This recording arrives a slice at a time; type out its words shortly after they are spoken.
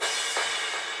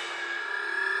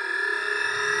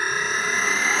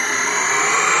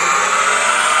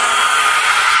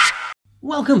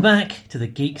Welcome back to the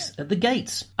Geeks at the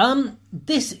Gates.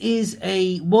 This is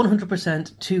a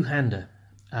 100% two-hander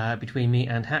between me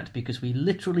and Hat because we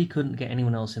literally couldn't get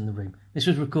anyone else in the room. This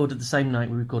was recorded the same night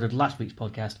we recorded last week's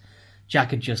podcast. Jack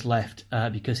had just left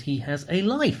because he has a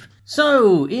life.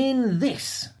 So, in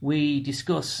this, we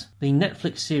discuss the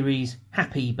Netflix series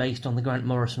Happy, based on the Grant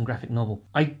Morrison graphic novel.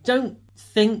 I don't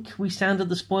think we sounded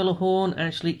the spoiler horn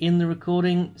actually in the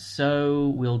recording, so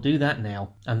we'll do that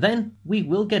now. And then we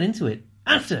will get into it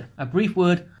after a brief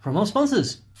word from our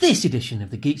sponsors. This edition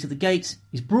of the Geeks at the Gates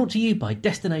is brought to you by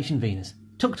Destination Venus,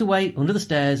 tucked away under the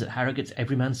stairs at Harrogate's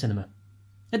Everyman Cinema.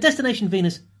 At Destination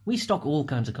Venus, we stock all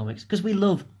kinds of comics, because we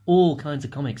love all kinds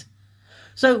of comics.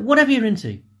 So, whatever you're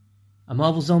into, a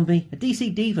Marvel zombie, a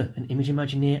DC diva, an Image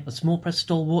Imagineer, a small press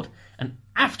stalwart, an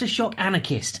Aftershock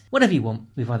anarchist, whatever you want,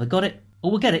 we've either got it,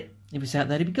 or we'll get it, if it's out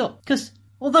there to be got. Because,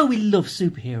 although we love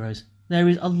superheroes, there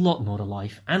is a lot more to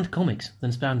life and comics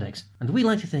than spandex, and we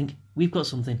like to think we've got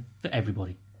something for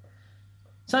everybody.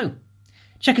 So,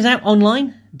 check us out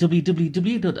online,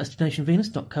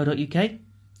 www.destinationvenus.co.uk.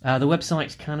 The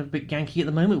website's kind of a bit ganky at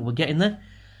the moment, we're getting there.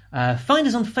 Find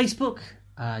us on Facebook,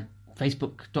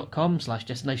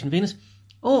 facebook.com/destinationvenus,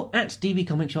 or at DV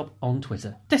Comic Shop on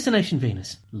Twitter. Destination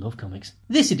Venus, love comics.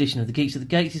 This edition of the Geeks at the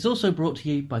Gates is also brought to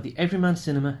you by the Everyman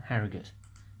Cinema Harrogate,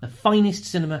 the finest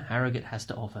cinema Harrogate has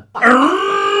to offer.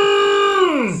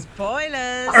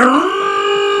 Spoilers!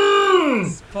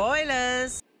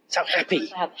 Spoilers! So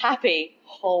Happy. Happy.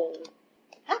 Oh.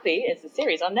 Happy is a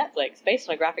series on Netflix based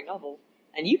on a graphic novel.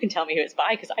 And you can tell me who it's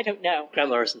by, because I don't know. Grant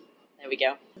Morrison. There we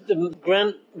go.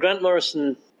 Grant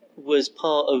Morrison was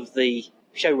part of the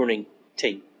showrunning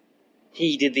team.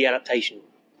 He did the adaptation.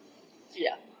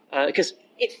 Yeah. Because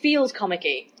it feels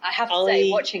comic-y. I have to say,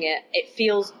 watching it, it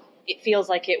feels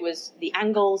like it was the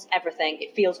angles, everything.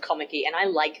 It feels comic-y, and I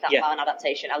like that part of an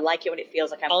adaptation. I like it when it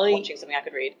feels like I'm watching something I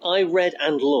could read. I read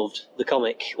and loved the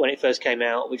comic when it first came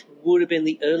out, which would have been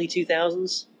the early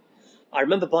 2000s. I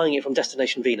remember buying it from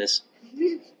Destination Venus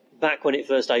back when it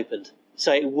first opened.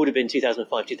 So it would have been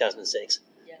 2005, 2006.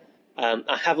 Yeah.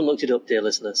 I haven't looked it up, dear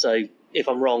listener, so if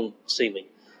I'm wrong, sue me.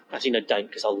 Actually, no, don't,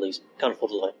 because I'll lose. Can't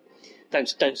afford to lie. Don't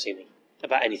sue me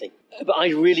about anything. But I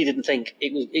really didn't think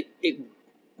it was...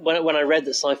 When I read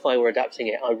that Sci-Fi were adapting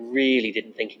it, I really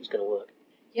didn't think it was going to work.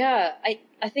 Yeah, I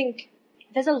think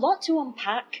there's a lot to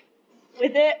unpack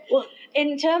with it. Well,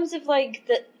 in terms of, like,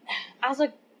 as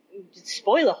a...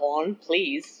 Spoiler horn,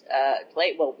 please.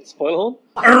 Spoiler horn?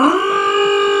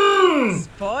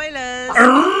 Spoilers!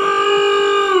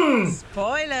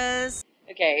 Spoilers!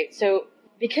 Okay, so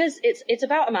because it's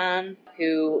about a man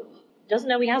who doesn't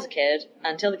know he has a kid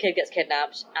until the kid gets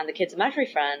kidnapped, and the kid's imaginary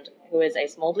friend, who is a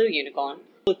small blue unicorn.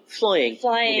 Flying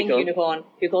unicorn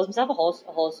who calls himself a horse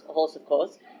of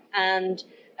course, and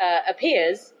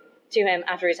appears to him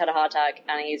after he's had a heart attack,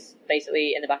 and he's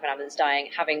basically in the back of an ambulance dying,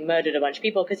 having murdered a bunch of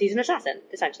people because he's an assassin.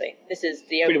 Essentially, this is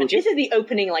the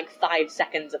opening like 5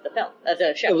 seconds of the film, of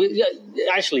the show.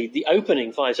 Actually, the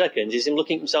opening 5 seconds is him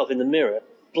looking at himself in the mirror,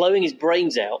 blowing his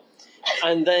brains out,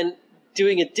 and then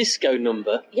doing a disco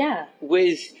number. Yeah.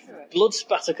 With blood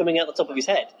spatter coming out the top of his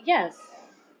head. Yes.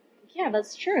 Yeah,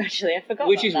 that's true, actually. I forgot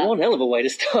Which about is that. one hell of a way to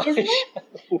start. Isn't it?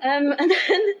 And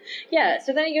then,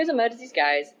 so then he goes and murders these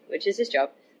guys, which is his job.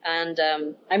 And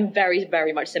I'm very,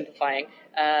 very much simplifying.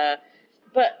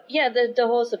 But yeah, the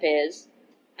horse appears,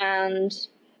 and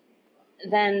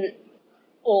then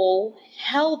all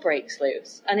hell breaks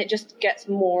loose. And it just gets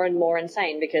more and more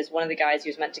insane, because one of the guys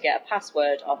who's meant to get a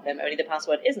password off him, only the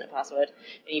password isn't a password.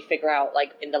 And you figure out,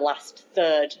 like, in the last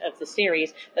third of the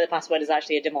series, that the password is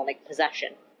actually a demonic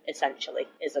possession, essentially,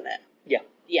 isn't it? Yeah.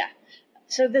 Yeah.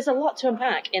 So there's a lot to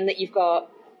unpack in that you've got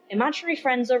imaginary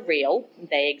friends are real,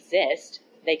 they exist,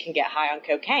 they can get high on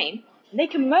cocaine, they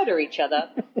can murder each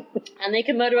other, and they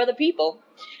can murder other people,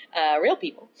 real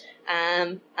people.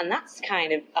 And that's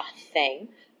kind of a thing.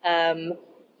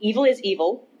 Evil is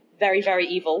evil, very, very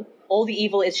evil. All the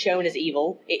evil is shown as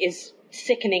evil. It is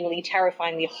sickeningly,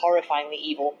 terrifyingly, horrifyingly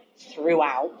evil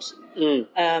throughout.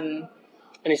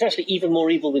 And it's actually even more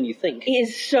evil than you think. It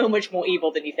is so much more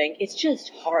evil than you think. It's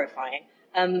just horrifying.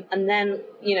 And then,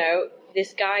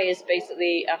 this guy is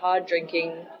basically a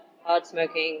hard-drinking,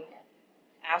 hard-smoking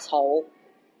asshole.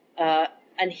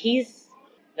 And he's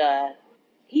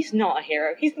not a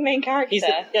hero. He's the main character.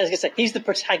 I was going to say, he's the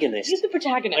protagonist. He's the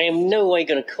protagonist. I am no way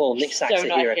going to call Nick Sachs a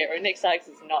hero. Nick Sachs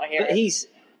is not a hero.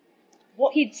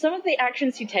 But some of the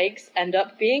actions he takes end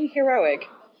up being heroic,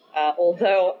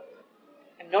 although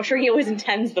I'm not sure he always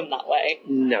intends them that way.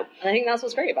 No. And I think that's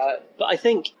what's great about it. But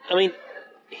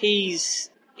he's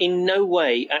in no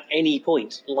way at any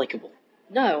point likable.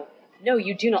 No,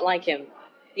 you do not like him.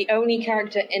 the only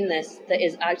character in this that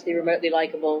is actually remotely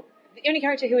likable, the only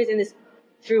character who is in this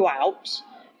throughout,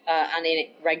 and in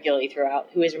it regularly throughout,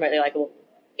 who is remotely likable,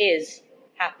 is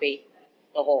Happy,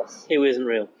 the horse. Who isn't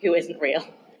real? Who isn't real.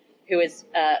 Who is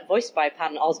voiced by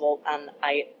Patton Oswalt, and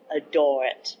I adore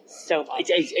it so much.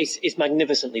 It's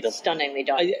magnificently done. Stunningly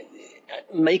done.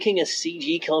 Making a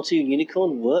CG cartoon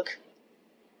unicorn work,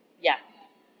 yeah.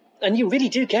 and you really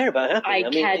do care about Happy. I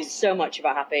cared so much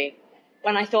about Happy.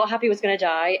 When I thought Happy was going to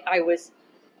die, I was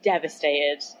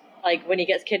devastated. Like, when he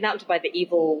gets kidnapped by the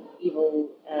evil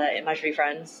imaginary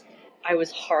friends, I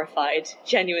was horrified.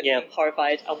 Genuinely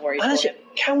horrified and worried for him.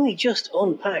 Can we just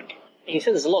unpack? You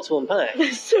said there's a lot to unpack.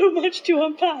 There's so much to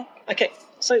unpack. Okay,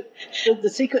 so the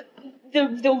secret...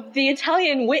 The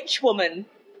Italian witch woman,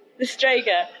 the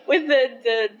Strega, with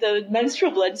the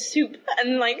menstrual blood soup,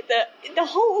 and like the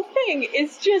whole thing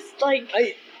is just like,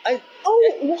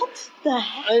 what the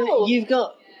hell? You've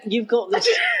got this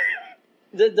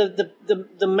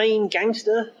the main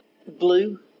gangster,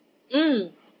 Blue.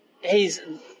 He's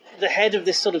the head of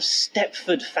this sort of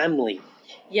Stepford family.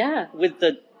 Yeah. With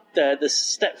the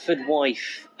Stepford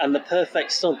wife and the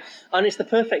perfect son, and it's the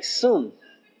perfect son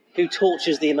who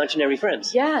tortures the imaginary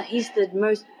friends. Yeah, he's the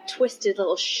most twisted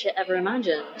little shit ever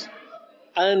imagined.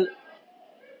 And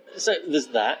so there's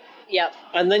that. Yep.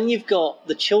 And then you've got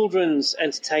the children's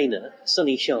entertainer,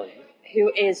 Sonny Shine.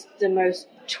 Who is the most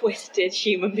twisted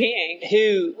human being.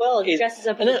 Who dresses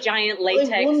up in a giant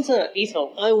latex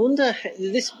beetle. I wonder,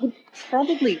 this would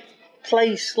probably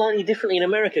play slightly differently in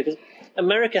America, because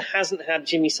America hasn't had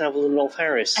Jimmy Savile and Rolf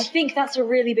Harris. I think that's a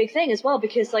really big thing as well,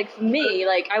 because, like, for me,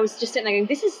 like, I was just sitting there going,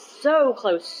 this is so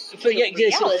close to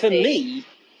reality. So for me,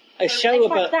 a show in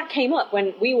fact, that came up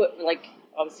when we were, like,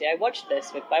 obviously I watched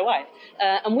this with my wife,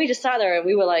 and we just sat there and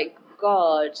we were like,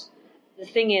 God, the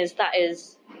thing is, that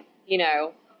is, you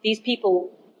know, these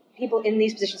people in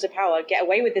these positions of power get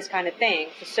away with this kind of thing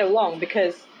for so long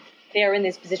because they are in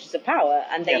these positions of power,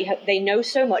 and they know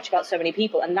so much about so many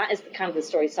people, and that is the kind of the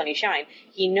story of Sonny Shine.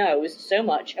 He knows so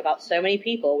much about so many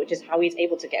people, which is how he's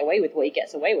able to get away with what he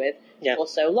gets away with for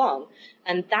so long.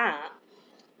 And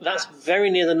that's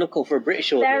very near the knuckle for a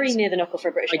British audience. Very near the knuckle for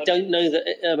a British audience. I don't know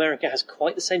that America has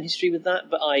quite the same history with that,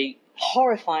 but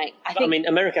horrifying. I mean,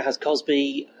 America has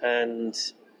Cosby, and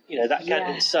you know that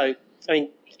kind of. So I mean,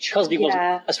 Cosby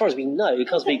wasn't, as far as we know,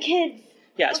 Cosby. Kids.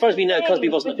 Yeah, as far as we know, Cosby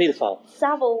wasn't a paedophile.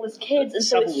 Savile was kids, and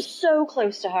so it's so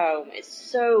close to home. It's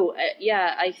so,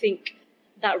 I think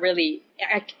that really,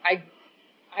 I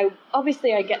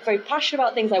obviously I get very passionate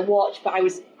about things I watch, but I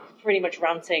was pretty much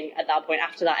ranting at that point.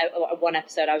 After that one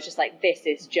episode, I was just like, this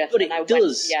is just... But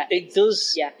it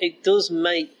does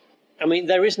make... I mean,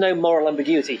 there is no moral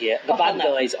ambiguity here. The bad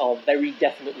guys are very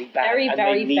definitely bad. Very,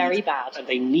 very bad. And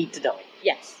they need to die.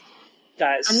 Yes.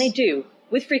 And they do,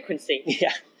 with frequency.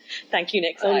 Yeah. Thank you,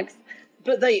 Nick Sachs.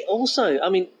 But they also, I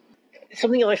mean,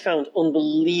 something I found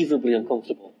unbelievably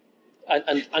uncomfortable.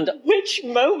 And which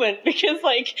moment? Because,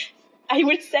 like, I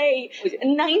would say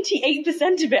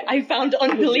 98% of it I found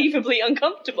unbelievably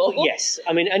uncomfortable. Yes.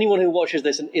 I mean, anyone who watches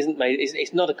this and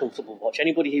it's not a comfortable watch.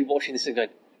 Anybody who's watching this and going,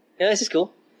 yeah, this is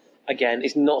cool. Again,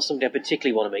 it's not something I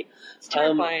particularly want to meet. It's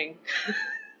terrifying.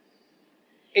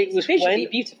 It was visually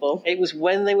beautiful. It was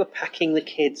when they were packing the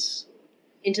kids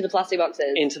into the plastic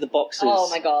boxes. Into the boxes. Oh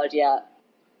my God, yeah.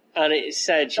 And it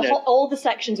said, all the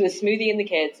sections with Smoothie and the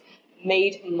kids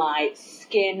made my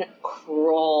skin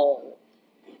crawl.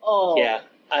 Oh. Yeah,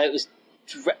 it was...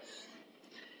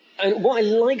 And what I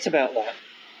liked about that...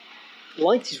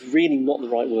 Liked is really not the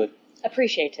right word.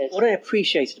 Appreciated. What I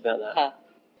appreciated about that...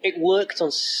 It worked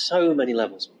on so many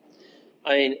levels.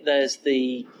 I mean, there's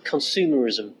the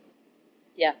consumerism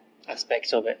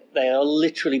aspect of it. They are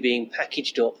literally being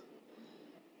packaged up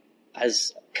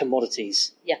as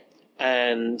commodities. Yeah.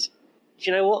 And do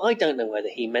you know what? I don't know whether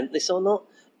he meant this or not,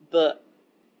 but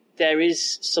there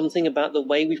is something about the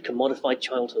way we've commodified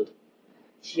childhood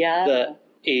that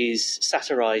is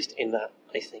satirized in that,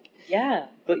 I think. Yeah.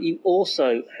 But you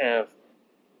also have,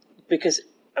 because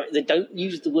they don't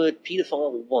use the word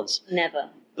paedophile once. Never.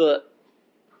 But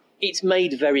it's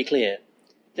made very clear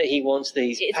that he wants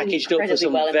these packaged up for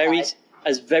some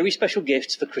very special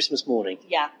gifts for Christmas morning.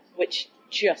 Yeah, which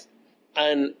just...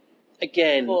 And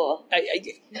again,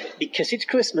 because it's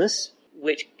Christmas,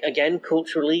 which again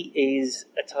culturally is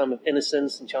a time of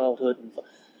innocence and childhood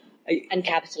and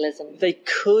capitalism, they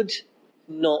could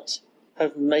not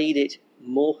have made it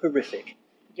more horrific.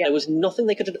 Yeah. There was nothing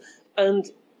they could have done. And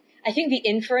I think the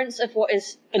inference of what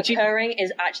is occurring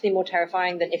is actually more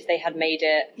terrifying than if they had made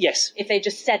it. Yes. If they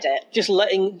just said it. Just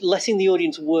letting the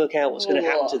audience work out what's going to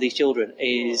happen to these children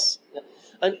is...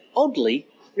 And oddly,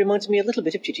 reminds me a little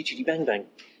bit of Chitty Chitty Bang Bang.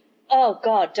 Oh,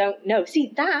 God, don't... No,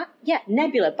 see, that... Yeah,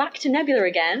 Nebula. Back to Nebula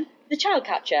again. The child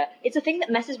catcher. It's a thing that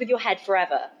messes with your head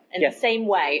forever. In the same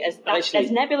way as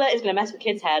Nebula is going to mess with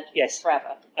kids' head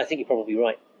forever. I think you're probably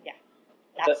right.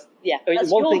 That's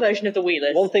your version of the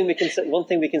Wheelers. One thing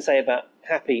we can say about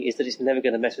Happy is that it's never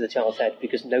going to mess with a child's head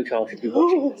because no child should be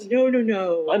watching this.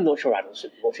 No. I'm not sure adults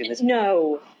should be watching this.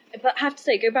 No, but I have to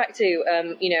say, go back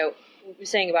to we were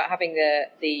saying about having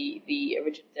the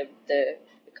original the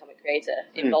comic creator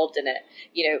involved in it.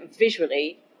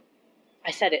 Visually,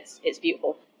 I said it's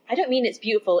beautiful. I don't mean it's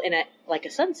beautiful in like a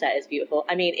sunset is beautiful.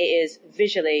 I mean, it is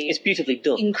visually... It's beautifully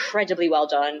done. Incredibly well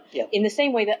done. Yeah. In the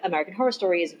same way that American Horror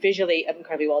Story is visually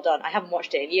incredibly well done. I haven't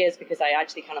watched it in years because I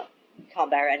actually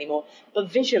can't bear it anymore. But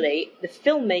visually, the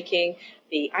filmmaking,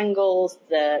 the angles,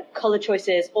 the colour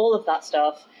choices, all of that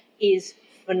stuff is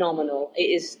phenomenal. It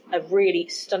is a really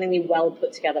stunningly well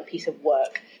put together piece of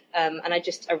work. And I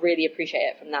really appreciate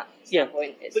it from that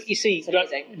standpoint. But you see, it's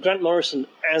amazing. Grant Morrison,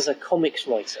 as a comics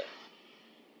writer,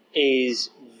 is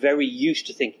very used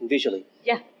to thinking visually.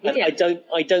 Yeah, and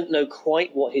I don't know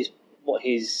quite what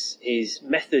his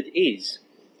method is,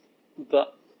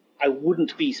 but I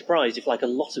wouldn't be surprised if, like a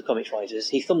lot of comics writers,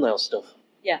 he thumbnails stuff.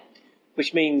 Yeah.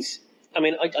 Which means, I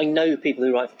mean, I know people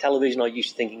who write for television are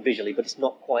used to thinking visually, but it's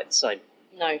not quite the same.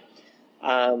 No.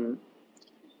 And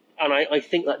I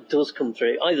think that does come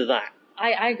through. Either that.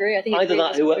 I agree. I think either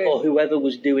that, or whoever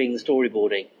was doing the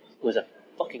storyboarding was a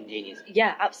fucking genius.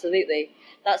 Yeah, absolutely.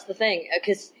 That's the thing,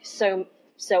 because so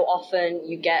often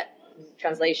you get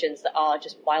translations that are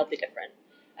just wildly different,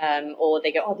 or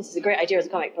they go, "Oh, this is a great idea as a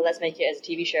comic, but let's make it as a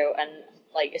TV show," and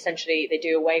like essentially they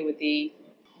do away with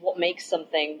what makes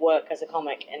something work as a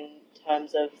comic in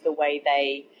terms of the way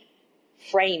they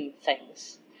frame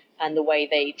things and the way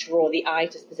they draw the eye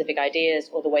to specific ideas,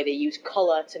 or the way they use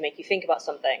color to make you think about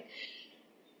something.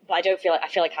 But I feel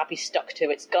like Happy stuck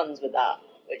to its guns with that,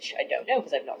 which I don't know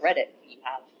because I've not read it. You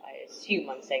have. I assume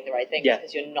I'm saying the right thing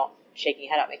because you're not shaking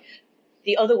your head at me.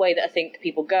 The other way that I think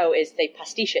people go is they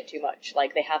pastiche it too much.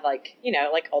 Like they have like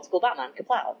old school Batman,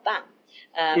 kaplow, bam.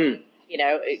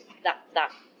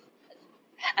 That.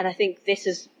 And I think this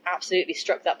has absolutely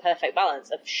struck that perfect balance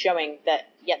of showing that,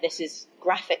 this is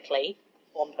graphically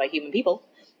formed by human people.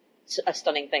 It's a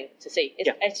stunning thing to see.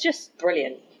 It's just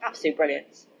brilliant. Absolute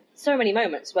brilliance. So many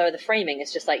moments where the framing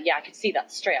is just like, I could see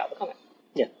that straight out of the comic.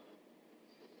 Yeah.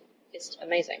 It's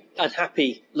amazing. And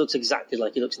Happy looks exactly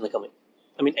like he looks in the comic.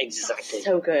 I mean, exactly. That's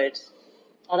so good.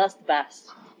 Oh, that's the best.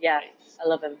 Yeah, I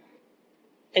love him.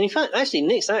 And in fact, actually,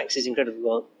 Nick Sachs is incredibly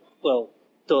well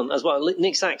done as well.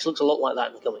 Nick Sachs looks a lot like that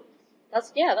in the comic.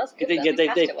 That's good.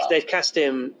 They've cast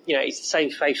him, it's the same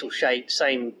facial shape,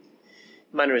 same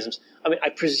mannerisms. I mean, I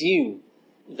presume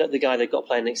that the guy they've got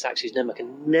playing Nick Sachs, whose name I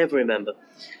can never remember,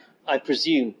 I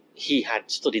presume he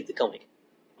had studied the comic.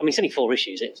 I mean, it's only 4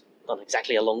 issues. It's not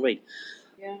exactly a long read.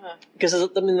 Yeah. Because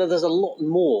there's a lot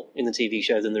more in the TV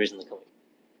show than there is in the comic.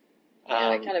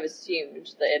 I kind of assumed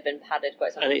that it had been padded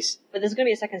quite some time. But there's going to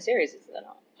be a second series, is there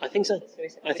not? I think so.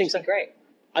 I think so. Great.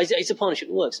 It's a partnership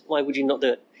that works. Why would you not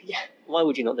do it? Yeah. Why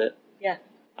would you not do it? Yeah.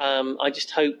 I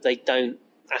just hope they don't.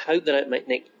 I hope they don't make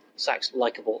Nick Sachs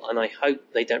likeable, and I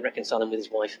hope they don't reconcile him with his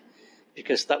wife,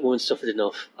 because that woman suffered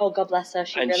enough. Oh, God bless her.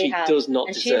 She really has. And she does not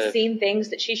deserve. And she has seen things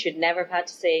that she should never have had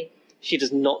to see. She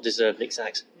does not deserve Nick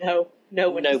Sachs. No,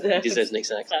 nobody deserves Nick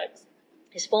Sachs.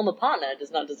 His former partner does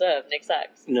not deserve Nick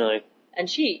Sachs. No. And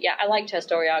I liked her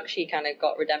story arc. She kind of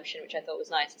got redemption, which I thought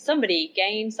was nice. Somebody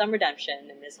gained some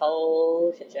redemption in this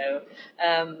whole shit show,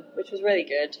 which was really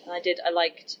good. And I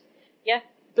liked,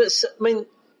 But, I mean...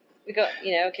 We got,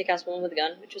 a kick-ass woman with a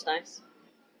gun, which was nice.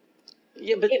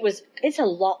 Yeah, but... It's a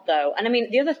lot, though. And I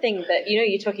mean, the other thing that,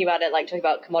 you're talking about it, like talking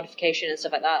about commodification and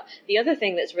stuff like that. The other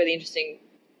thing that's really interesting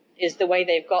is the way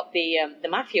they've got the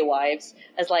Mafia wives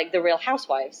as, like, the Real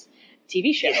Housewives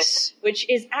TV show, which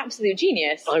is absolute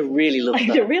genius. I really love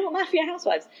that. The Real Mafia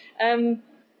Housewives. And,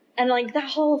 like, that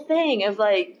whole thing of,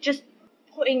 like, just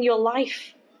putting your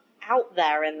life out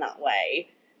there in that way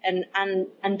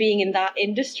and being in that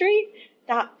industry,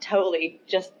 that totally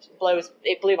just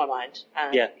blew my mind.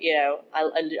 And,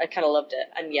 I kind of loved it.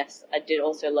 And, yes, I did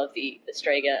also love the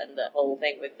Strager and the whole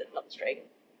thing with not the Strager.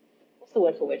 What's the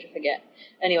word for witch? I forget.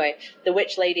 Anyway, the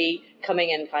witch lady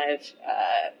coming and kind of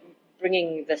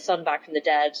bringing the son back from the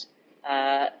dead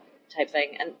type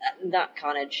thing. And that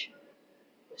carnage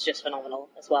was just phenomenal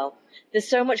as well. There's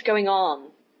so much going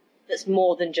on that's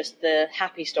more than just the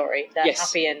Happy story.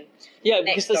 Happy and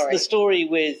because the story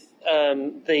with I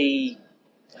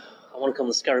want to call them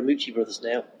the Scaramucci brothers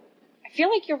now. I feel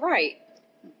like you're right.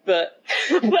 But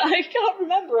but I can't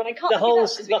remember, and I can't.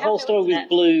 the whole story with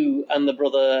Blue and the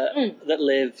brother that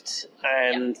lived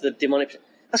and the demonic.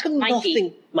 That's got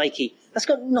nothing, Mikey. That's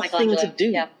got nothing to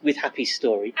do with Happy's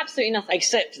story. Absolutely nothing.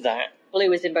 Except that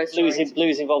Blue is in both stories. Blue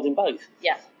is involved in both.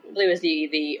 Yeah. Blue is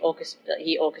he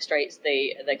orchestrates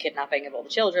the kidnapping of all the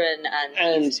children,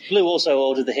 and Blue also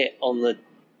ordered the hit on the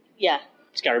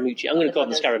Scaramucci. I'm going to call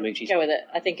them the Scaramucci. Go with it.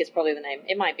 I think it's probably the name.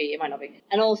 It might be. It might not be.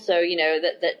 And also,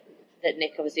 that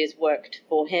Nick obviously has worked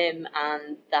for him,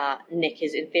 and that Nick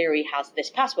in theory has this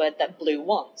password that Blue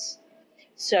wants.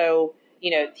 So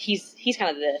he's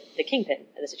kind of the kingpin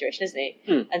of the situation, isn't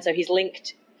he? And so he's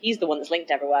the one that's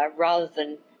linked everywhere rather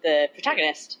than the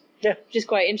protagonist. Yeah, which is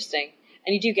quite interesting.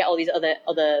 And you do get all these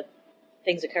other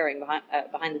things occurring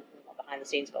behind the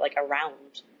scenes, but like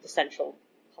around the central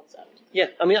concept. Yeah,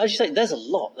 I mean, as you say, there's a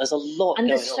lot and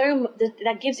going on.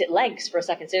 That gives it legs for a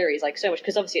second series, like so much,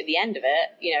 because obviously at the end of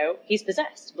it, he's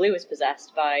possessed. Blue is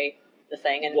possessed by the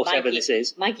thing, and whatever this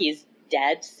is. Mikey is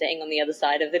dead, sitting on the other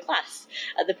side of the class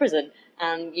at the prison,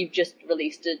 and you've just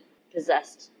released a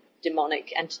possessed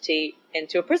demonic entity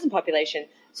into a prison population,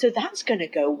 so that's going to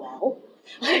go well.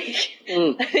 I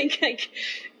think,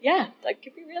 that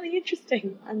could be really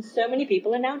interesting. And so many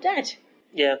people are now dead.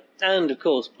 Yeah, and of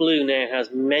course, Blue now has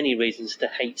many reasons to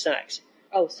hate Sax.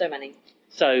 Oh, so many.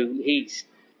 So he's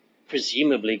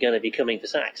presumably going to be coming for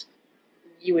Sax.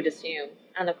 You would assume.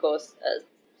 And of course,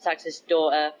 Sax's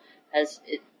daughter has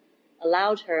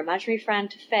allowed her imaginary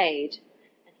friend to fade,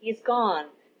 and he's gone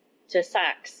to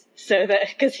Sax, so that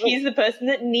because he's the person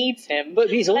that needs him. But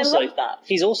he's also I love that.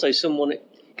 He's also someone,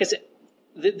 because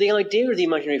the idea of the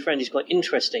imaginary friend is quite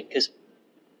interesting, because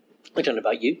I don't know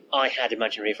about you, I had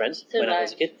imaginary friends when I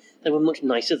was a kid. They were much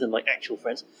nicer than my actual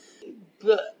friends.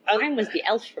 But mine was the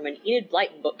elf from an Enid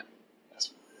Blyton book.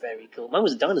 That's very cool. Mine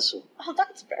was a dinosaur. Oh,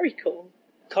 that's very cool.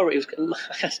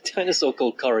 I had a dinosaur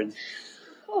called Corin.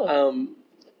 Oh.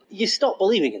 You stop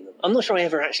believing in them. I'm not sure I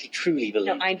ever actually truly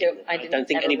believed. No, I don't. I don't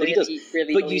think anybody does.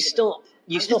 Really but you stop.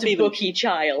 You I'm stop just even. A booky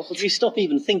child. You stop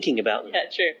even thinking about them. Yeah,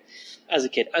 true. As a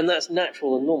kid, and that's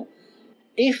natural and normal.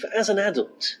 If, as an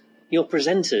adult, you're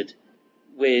presented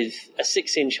with a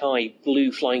 6-inch high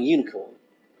blue flying unicorn,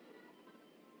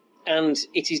 and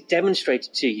it is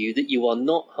demonstrated to you that you are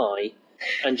not high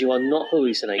and you are not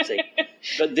hallucinating,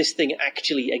 but this thing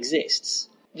actually exists,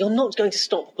 you're not going to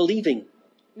stop believing.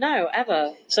 No,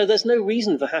 ever. So there's no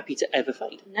reason for Happy to ever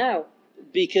fade. No.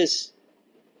 Because,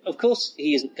 of course,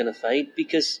 he isn't going to fade,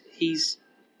 because he's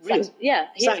real.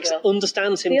 Sax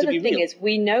understands him to be real. The other thing is,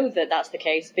 we know that that's the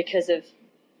case because of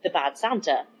the bad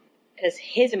Santa. Because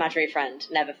his imaginary friend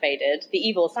never faded. The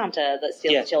evil Santa that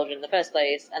steals the children in the first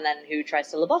place, and then who tries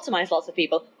to lobotomize lots of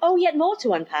people. Oh, yet more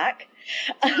to unpack.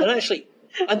 And actually,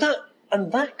 and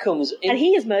that comes in... And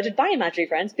he is murdered by imaginary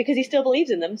friends because he still believes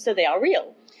in them, so they are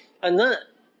real. And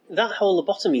that whole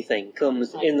lobotomy thing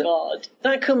comes God.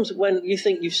 That comes when you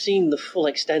think you've seen the full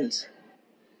extent.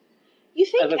 You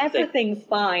think everything's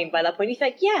fine by that point. You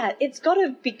think, yeah, it's got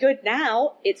to be good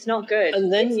now. It's not good.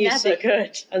 And then it's never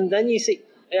good. And then you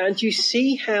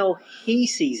see how he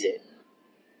sees it.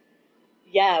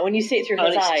 Yeah, when you see it through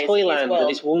his eyes. It's Toyland and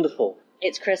it's wonderful.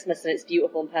 It's Christmas and it's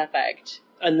beautiful and perfect.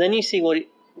 And then you see what it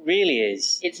really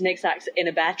is. It's Nick Sax in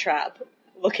a bear trap,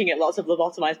 looking at lots of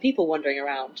lobotomized people wandering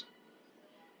around.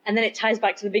 And then it ties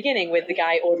back to the beginning with the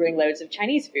guy ordering loads of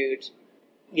Chinese food.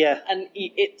 Yeah. And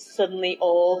it suddenly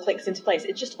all clicks into place.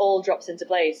 It just all drops into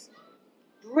place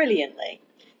brilliantly.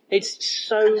 It's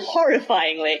so... And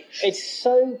horrifyingly. It's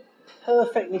so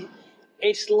perfectly...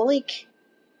 It's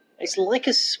like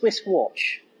a Swiss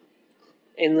watch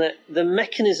in that the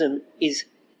mechanism is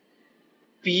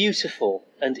beautiful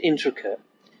and intricate,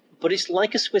 but it's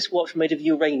like a Swiss watch made of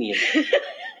uranium.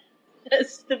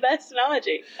 That's the best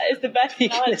analogy. That is the best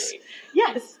analogy.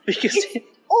 Yes. Because it's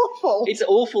awful. It's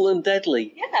awful and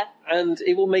deadly. Yeah. And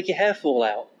it will make your hair fall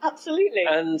out. Absolutely.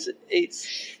 And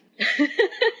it's...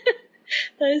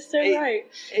 That is so right.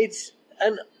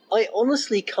 And I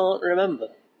honestly can't remember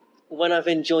when I've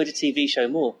enjoyed a TV show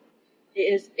more.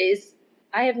 It is.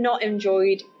 I have not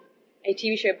enjoyed a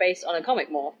TV show based on a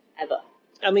comic more, ever.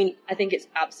 I mean... I think it's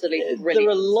absolutely brilliant. There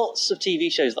are lots of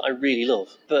TV shows that I really love,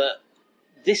 but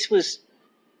this was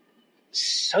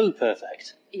so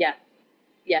perfect. Yeah.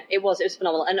 Yeah, it was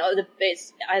phenomenal. And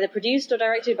it's either produced or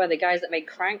directed by the guys that made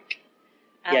Crank.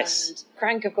 And yes.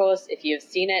 Crank, of course, if you've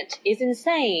seen it, is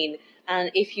insane.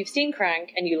 And if you've seen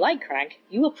Crank and you like Crank,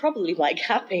 you will probably like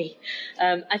Happy.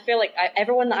 I feel like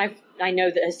everyone that I know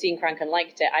that has seen Crank and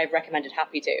liked it, I've recommended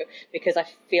Happy to, because I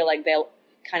feel like they'll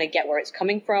kind of get where it's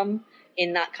coming from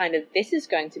in that kind of, this is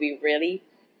going to be really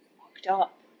fucked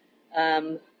up.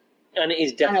 And it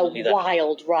is and definitely a that.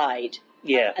 wild ride.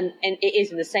 Yeah. And it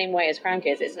is in the same way as Crank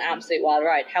is. It's an absolute wild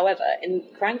ride. However,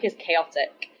 Crank is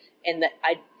chaotic in that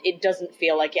it doesn't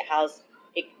feel like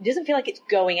it's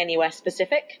going anywhere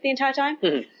specific the entire time.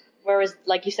 Mhm. Whereas,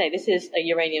 like you say, this is a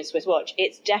Uranium Swiss watch.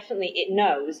 It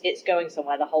knows it's going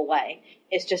somewhere the whole way.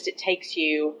 It's just it takes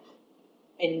you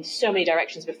in so many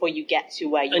directions before you get to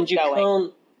where you're And you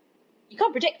going. You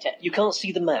can't predict it. you can't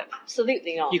see the map.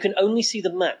 Absolutely not. You can only see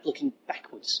the map looking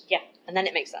backwards. Yeah, and then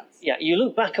it makes sense. Yeah, you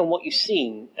look back on what you've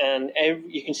seen, and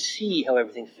you can see how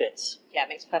everything fits. Yeah, it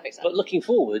makes perfect sense. But looking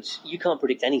forwards, you can't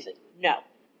predict anything. No,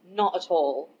 not at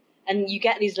all. And you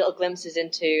get these little glimpses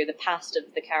into the past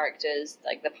of the characters,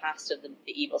 like the past of the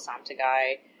evil Santa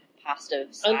guy, past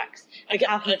of Sax.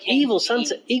 Evil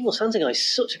Santa guy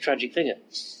is such a tragic figure.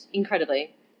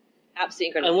 Incredibly. Absolutely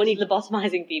incredible. And when he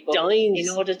lobotomizing people dies, in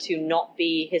order to not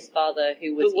be his father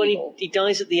who was but when evil. he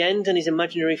dies at the end and his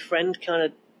imaginary friend kind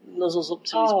of nuzzles up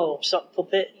to his sock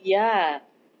puppet. Yeah.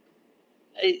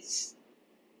 It's...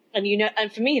 And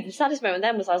and for me, the saddest moment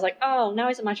then was I was like, oh, now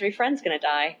his imaginary friend's going to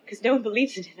die because no one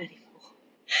believes in him anymore.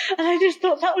 And I just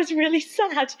thought that was really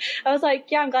sad. I was like,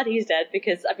 yeah, I'm glad he's dead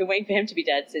because I've been waiting for him to be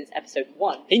dead since episode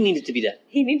 1. He needed to be dead.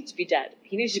 He needed to be dead.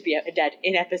 He needed to be dead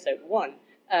in episode 1.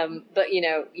 But,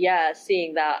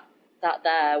 seeing that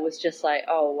there was just like,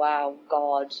 oh, wow,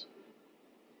 God.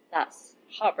 That's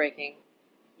heartbreaking.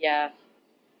 Yeah.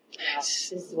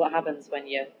 This is what happens when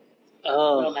you're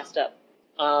real messed up.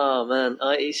 Oh, man.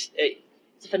 It's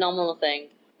a phenomenal thing.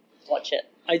 Watch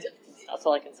it. That's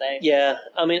all I can say. Yeah,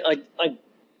 I mean,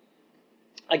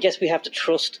 I guess we have to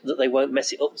trust that they won't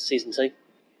mess it up for season 2.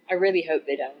 I really hope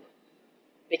they don't.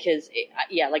 Because,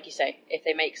 like you say, if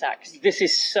they make Sax This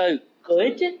is so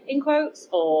good, in quotes,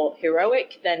 or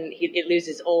heroic, then it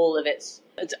loses all of its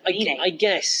meaning. I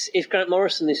guess if Grant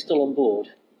Morrison is still on board,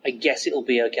 I guess it'll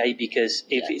be okay because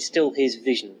if it's still his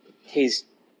vision, it's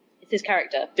his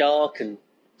character. Dark and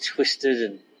twisted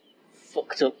and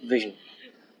fucked up vision.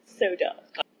 So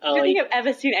dark. I don't think I've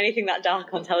ever seen anything that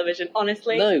dark on television,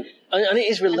 honestly. No, and it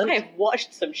is relentless. I've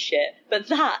watched some shit, but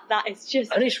that is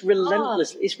just... And it's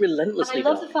relentless. It's relentlessly and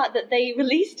I love dark. the fact that they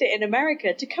released it in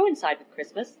America to coincide with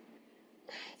Christmas.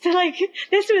 So,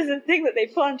 this was a thing that they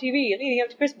put on TV leading up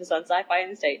to Christmas on Sci-Fi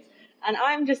in the States. And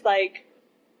I'm just like,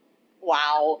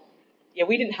 wow. Yeah,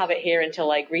 we didn't have it here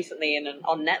until, recently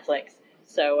on Netflix.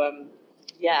 So,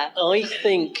 yeah. I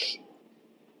think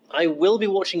I will be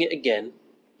watching it again.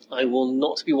 I will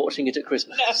not be watching it at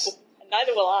Christmas. No,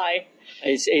 neither will I.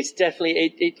 It's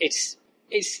definitely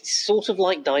it's sort of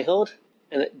like Die Hard,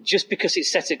 and just because it's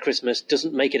set at Christmas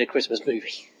doesn't make it a Christmas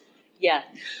movie. Yeah.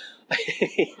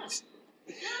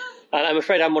 And I'm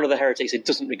afraid I'm one of the heretics who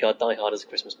doesn't regard Die Hard as a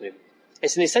Christmas movie.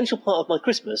 It's an essential part of my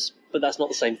Christmas, but that's not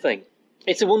the same thing.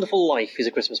 It's a Wonderful Life is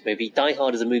a Christmas movie. Die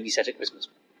Hard is a movie set at Christmas.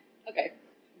 Okay.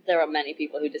 There are many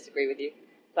people who disagree with you,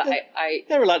 but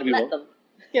they're allowed to be wrong. them.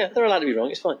 Yeah, they're allowed to be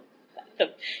wrong. It's fine.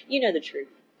 You know the truth.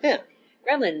 Yeah.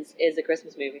 Gremlins is a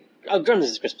Christmas movie. Oh, Gremlins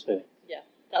is a Christmas movie. Yeah.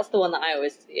 That's the one that I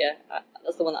always... Yeah,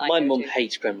 that's the one that I My go mum to.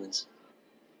 hates Gremlins.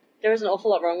 There is an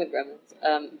awful lot wrong with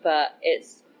Gremlins, but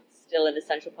it's still an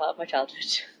essential part of my childhood.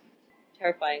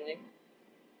 Terrifyingly.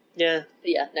 Yeah. But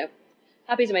yeah, no.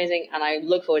 Happy's amazing, and I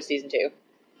look forward to season 2.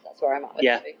 That's where I'm at with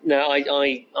Happy. No,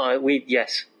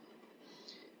 yes.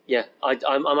 Yeah,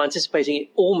 I'm anticipating it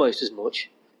almost as much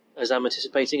as I'm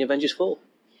anticipating Avengers 4.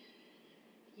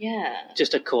 Yeah.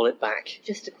 Just to call it back.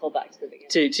 Just to call back to the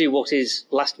beginning. To what is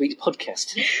last week's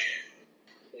podcast.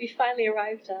 We finally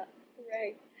arrived at.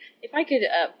 Hooray. If I could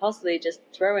possibly just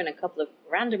throw in a couple of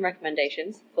random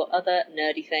recommendations for other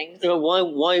nerdy things. Why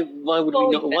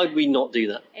would we not do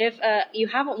that? If you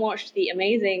haven't watched the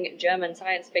amazing German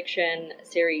science fiction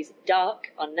series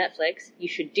Dark on Netflix, you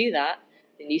should do that.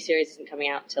 The new series isn't coming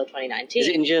out till 2019. Is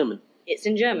it in German? It's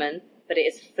in German, but it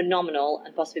is phenomenal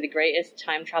and possibly the greatest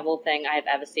time travel thing I have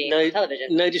ever seen on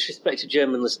television. No disrespect to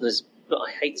German listeners, but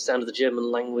I hate the sound of the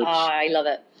German language. Oh, I love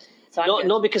it. So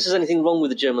not because there's anything wrong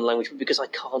with the German language, but because I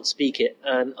can't speak it,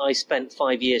 and I spent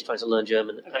 5 years trying to learn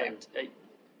German. Okay. And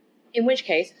in which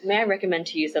case, may I recommend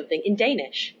to you something in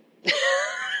Danish?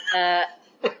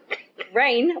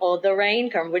 Rain, or The Rain,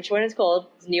 can't remember which one it's called,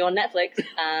 is new on Netflix,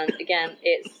 and again,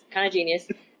 it's kind of genius.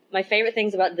 My favourite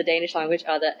things about the Danish language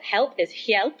are that help is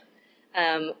hjælp,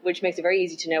 which makes it very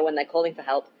easy to know when they're calling for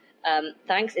help.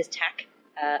 Thanks is tak,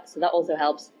 so that also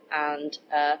helps, and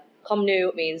kom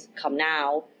nu means come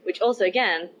now, which also,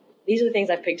 again, these are the things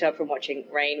I've picked up from watching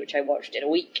Rain, which I watched in a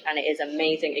week, and it is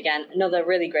amazing. Again, another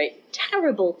really great,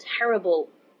 terrible,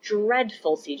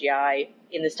 dreadful CGI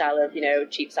in the style of,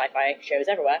 cheap sci-fi shows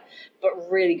everywhere, but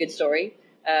really good story.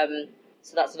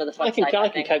 So that's another fun I can sci-fi I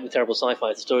can thing. cope with terrible sci-fi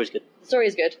if the story's good. The story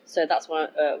is good, so that's one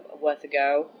worth a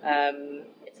go.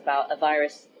 It's about a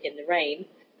virus in the rain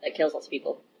that kills lots of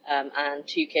people, and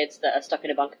 2 kids that are stuck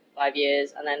in a bunker for 5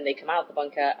 years, and then they come out of the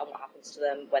bunker, and what happens to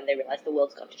them when they realise the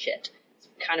world's gone to shit. It's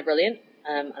kind of brilliant,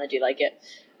 and I do like it.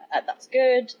 That's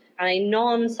good. And a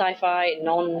non-sci-fi,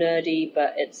 non-nerdy,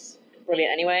 but it's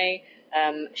brilliant anyway.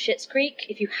 Schitt's Creek,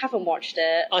 if you haven't watched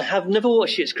it, I have never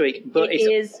watched Schitt's Creek, but it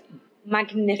is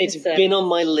magnificent. it's been on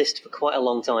my list for quite a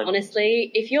long time. Honestly,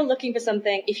 if you're looking for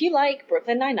something, if you like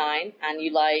Brooklyn Nine-Nine and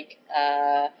you like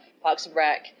Parks and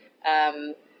Rec,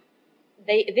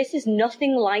 this is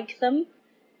nothing like them.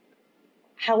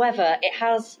 However,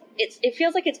 it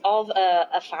feels like it's of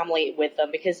a family with them,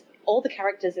 because all the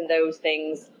characters in those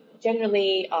things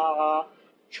generally are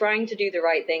trying to do the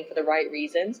right thing for the right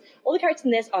reasons. All the characters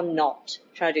in this are not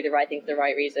trying to do the right thing for the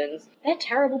right reasons. They're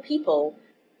terrible people,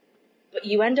 but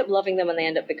you end up loving them and they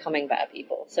end up becoming better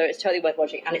people. So it's totally worth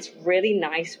watching. And it's really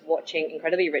nice watching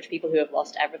incredibly rich people who have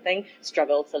lost everything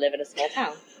struggle to live in a small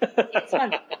town. It's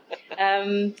fun.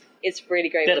 It's really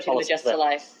great watching them adjust to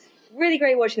life. Really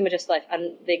great watching them adjust to life.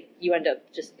 And you end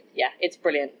up just, it's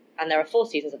brilliant. And there are 4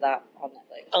 seasons of that on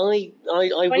Netflix. I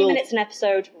 20 minutes an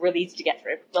episode, really easy to get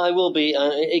through. I will be.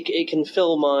 It can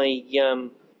fill my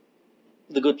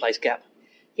The Good Place gap.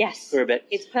 Yes, for a bit.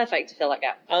 It's perfect to fill that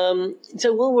gap.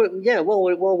 So while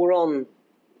we're on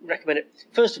recommend it,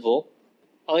 first of all,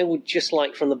 I would just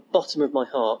like from the bottom of my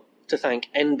heart to thank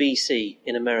NBC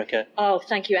in America. Oh,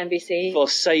 thank you, NBC, for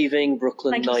saving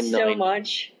Brooklyn Nine-Nine. Thank you so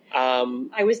much.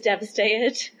 I was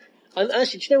devastated. And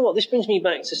actually, do you know what? This brings me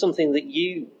back to something that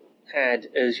you had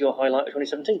as your highlight of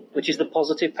 2017, which is the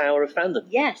positive power of fandom.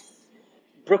 Yes.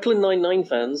 Brooklyn Nine-Nine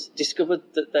fans discovered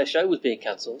that their show was being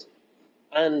cancelled,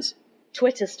 and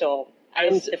Twitter storm,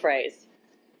 as the phrase.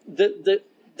 The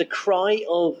cry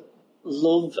of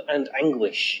love and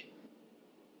anguish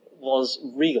was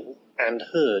real and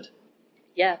heard.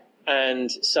 Yeah.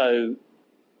 And so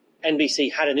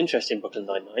NBC had an interest in Brooklyn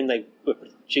Nine-Nine. They were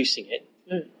producing it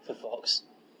for Fox.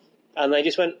 And they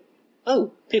just went,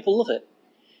 oh, people love it.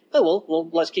 Oh, well,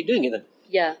 let's keep doing it then.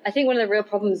 Yeah, I think one of the real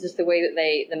problems is the way that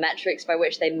the metrics by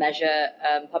which they measure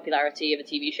popularity of a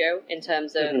TV show in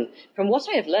terms of, from what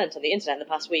I have learned on the internet in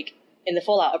the past week, in the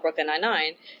fallout of Brooklyn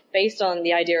Nine-Nine, based on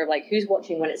the idea of like who's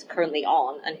watching when it's currently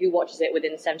on and who watches it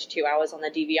within 72 hours on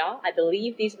their DVR. I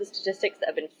believe these are the statistics that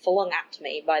have been flung at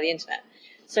me by the internet.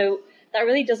 So that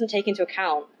really doesn't take into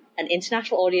account an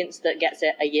international audience that gets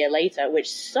it a year later, which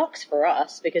sucks for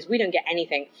us because we don't get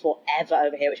anything forever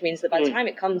over here, which means that by the time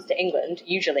it comes to England,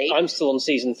 usually... I'm still on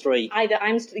season 3. Either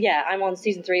I'm on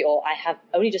season 3 or I have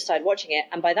only just started watching it,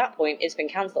 and by that point it's been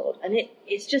cancelled. And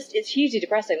it's hugely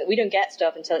depressing that we don't get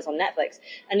stuff until it's on Netflix.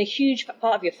 And a huge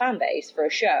part of your fan base for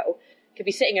a show could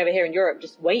be sitting over here in Europe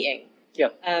just waiting.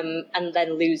 Yeah. And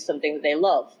then lose something that they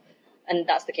love. And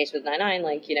that's the case with 9-9.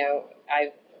 Like,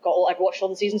 I've watched all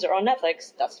the seasons that are on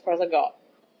Netflix. That's as far as I've got.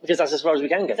 Because that's as far as we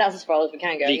can go. That's as far as we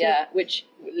can go, legally. Yeah. Which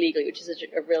is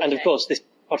a real And shame. of course, this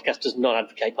podcast does not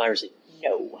advocate piracy.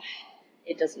 No,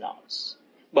 it does not.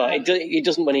 Well, it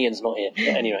doesn't when Ian's not here,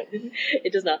 at any rate.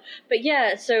 It does not. But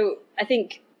yeah, so I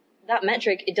think that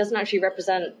metric, it doesn't actually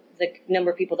represent the number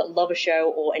of people that love a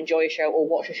show or enjoy a show or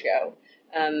watch a show.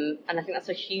 And I think that's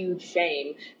a huge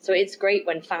shame. So it's great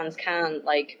when fans can,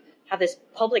 have this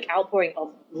public outpouring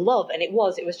of love, and it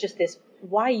was just this,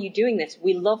 why are you doing this?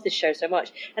 We love this show so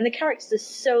much. And the characters are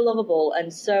so lovable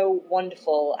and so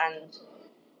wonderful, and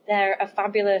they're a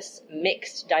fabulous,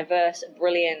 mixed, diverse,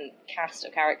 brilliant cast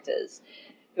of characters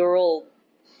who are all...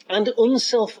 And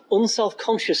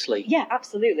unself-consciously. Yeah,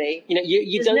 absolutely.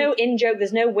 You there's don't... no in-joke,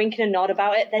 there's no wink and a nod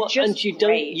about it, they're just and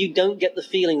great. you don't get the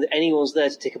feeling that anyone's there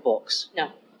to tick a box.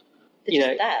 No. They're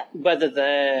just there. Whether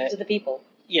they're... These are the people.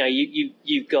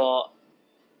 You've got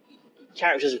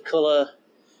characters of colour,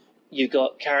 you've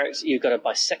got a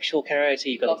bisexual character,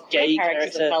 you've got a gay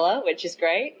characters character. of colour, which is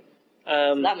great.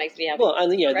 So that makes me happy for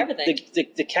everything.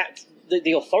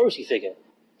 The authority figure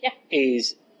Yeah.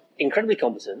 is incredibly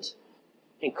competent,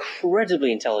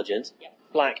 incredibly intelligent,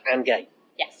 black and gay.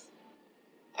 Yes.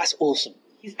 That's awesome.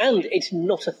 And it's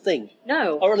not a thing.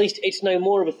 No. Or at least it's no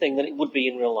more of a thing than it would be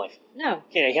in real life. No.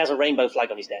 He has a rainbow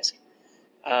flag on his desk.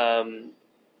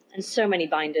 And so many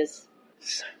binders.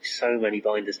 So many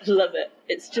binders. I love it.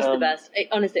 It's just the best.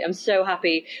 Honestly, I'm so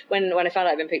happy. When I found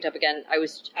out I'd been picked up again, I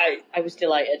was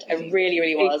delighted. I really,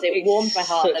 really was. It warmed my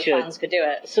heart that fans could do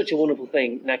it. Such a wonderful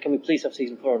thing. Now, can we please have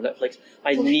season 4 on Netflix?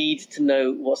 I need to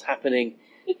know what's happening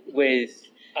with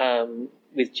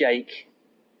Jake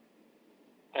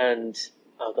and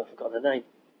I've forgotten her name.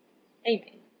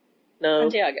 Amy. No.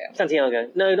 Santiago.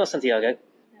 No, not Santiago.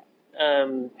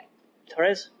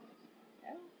 Torres.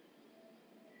 Yeah.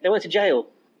 They went to jail.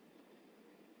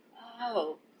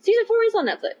 Oh. Season 4 is on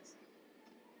Netflix.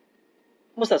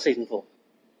 What's that season 4?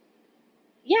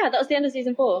 Yeah, that was the end of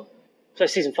season 4. So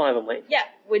season 5, I'm waiting. Yeah,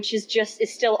 which is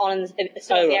still on the air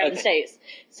in the States.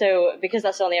 So because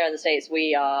that's still on the air in the States,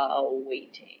 we are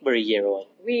waiting. We're a year away.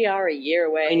 We are a year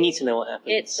away. I need to know what happens.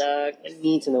 It sucks. I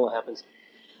need to know what happens.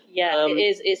 Yeah,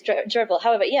 it's dreadful.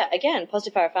 However, yeah, again,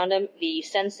 Positive Fire Fandom, the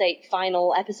Sense8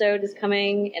 final episode is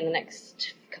coming in the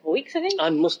next couple of weeks, I think. I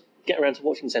must get around to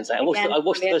watching Sense8. I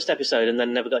watched the first episode and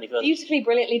then never got any further. Beautifully,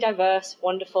 brilliantly diverse,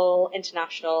 wonderful,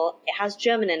 international. It has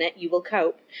German in it. You will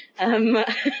cope.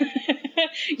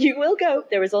 You will cope.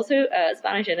 There is also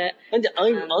Spanish in it. And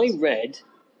I read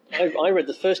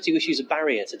the first 2 issues of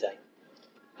Barrier today,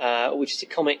 which is a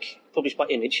comic published by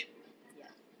Image.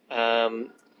 Yeah.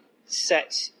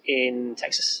 Set in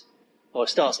Texas, or it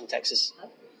starts in Texas.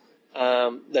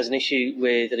 There's an issue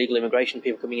with illegal immigration,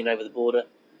 people coming in over the border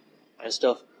and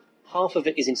stuff. Half of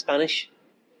it is in Spanish,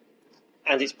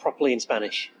 and it's properly in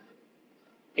Spanish.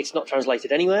 It's not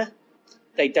translated anywhere.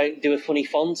 They don't do a funny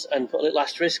font and put a little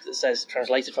asterisk that says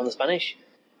translated from the Spanish.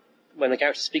 When the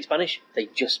characters speak Spanish, they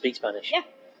just speak Spanish. Yeah.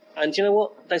 And do you know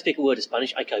what? Don't speak a word of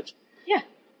Spanish. I coped. Yeah.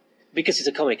 Because it's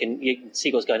a comic and you can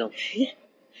see what's going on. Yeah.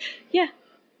 Yeah.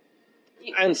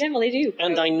 You generally do.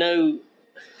 And I know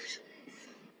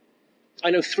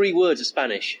 3 words of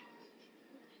Spanish.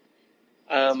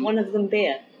 Is one of them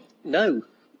beer? No.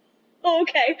 Oh,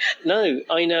 okay. No,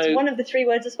 I know. It's one of the 3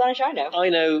 words of Spanish I know. I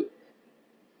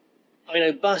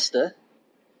know basta,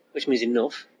 which means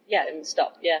enough. Yeah,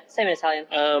 stop. Yeah, same in Italian.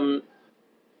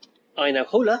 I know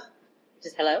hola, which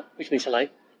is hello. Which means hello.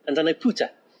 And I know puta,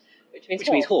 which means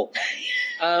whore.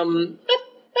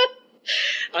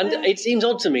 And it seems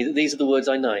odd to me that these are the words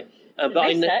I know. But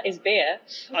I know is beer.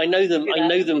 I know them. I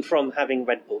know them from having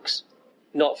read books,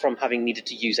 not from having needed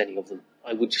to use any of them.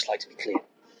 I would just like to be clear.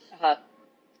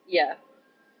 Yeah.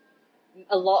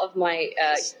 A lot of my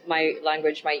my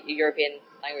language, my European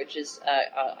languages,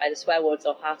 are either swear words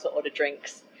or how to order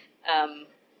drinks,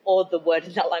 or the word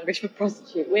in that language for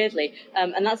prostitute. Weirdly,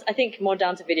 and that's I think more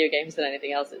down to video games than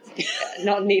anything else. It's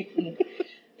not neat.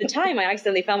 The time I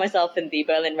accidentally found myself in the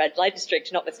Berlin red light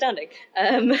district, notwithstanding.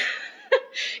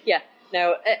 Yeah,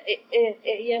 no,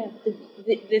 yeah.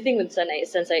 The thing with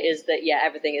Sense8 is that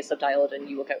everything is subtitled and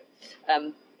you will cope,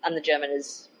 and the German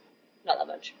is not that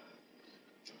much.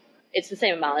 It's the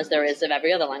same amount as there is of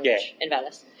every other language in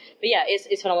Venice. But yeah, it's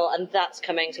phenomenal, and that's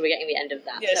coming, so we're getting the end of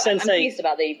that. Yeah, so I'm pleased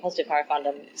about the Positive Fire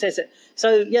Fandom.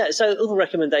 So other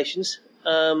recommendations.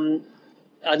 A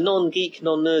non-geek,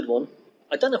 non-nerd one.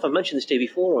 I don't know if I mentioned this to you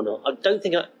before or not. I'm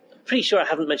pretty sure I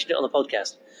haven't mentioned it on the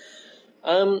podcast.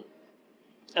 And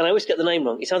I always get the name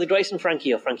wrong. It's either Grace and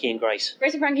Frankie or Frankie and Grace.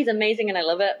 Grace and Frankie's amazing, and I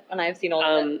love it, and I've seen all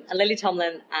of it. And Lily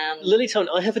Tomlin. I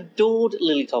have adored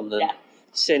Lily Tomlin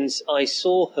since I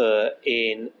saw her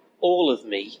in All of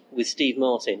Me with Steve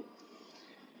Martin.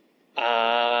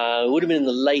 It would have been in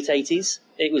the late 80s.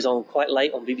 It was on quite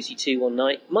late on BBC Two one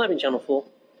night. Might have been Channel 4.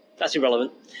 That's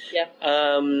irrelevant. Yeah.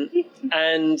 And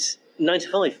 9 to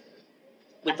 5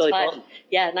 with Dolly Parton.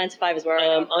 Yeah, 9 to 5 is where I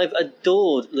am. I've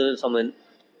adored Lily Tomlin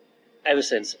ever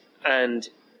since, and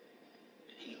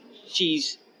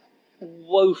she's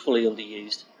woefully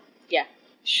underused. Yeah.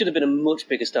 Should have been a much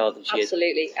bigger star than she is.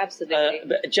 Absolutely.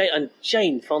 But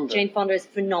Jane Fonda. Jane Fonda is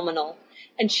phenomenal,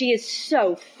 and she is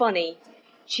so funny.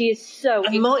 She is so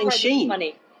and Martin Sheen.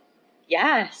 Funny.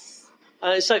 Yes.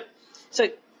 So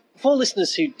for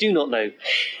listeners who do not know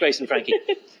Grace and Frankie,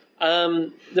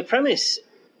 the premise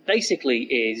basically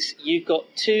is you've got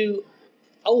 2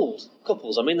 old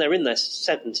couples. I mean, they're in their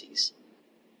 70s.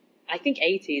 I think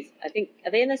 80s. Are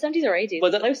they in their 70s or 80s?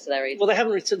 Well, close to their 80s. Well, they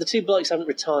haven't. The 2 blokes haven't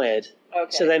retired.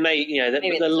 Okay. So they may,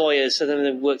 they're lawyers. So then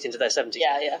they've worked into their 70s.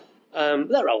 Yeah.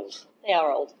 They're old. They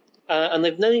are old. And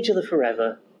they've known each other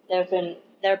forever.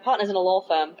 They're partners in a law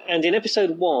firm. And in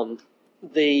episode 1,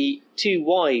 the 2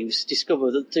 wives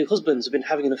discover that the 2 husbands have been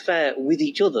having an affair with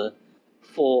each other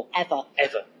Ever.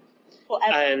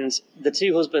 And the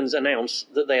 2 husbands announce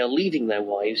that they are leaving their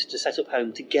wives to set up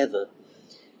home together.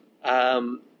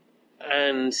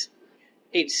 And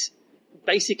it's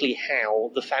basically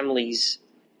how the families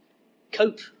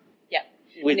cope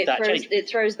with that change. It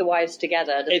throws the wives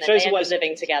together, doesn't it? Throws the wives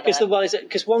living together.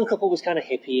 Because one couple was kind of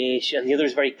hippie-ish and the other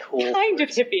is very cool. Kind of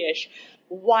hippie-ish.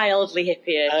 Wildly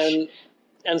hippie-ish.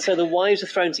 And so the wives are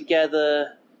thrown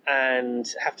together and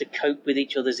have to cope with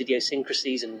each other's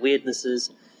idiosyncrasies and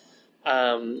weirdnesses.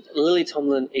 Lily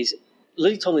Tomlin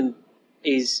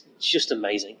is just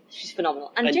amazing. She's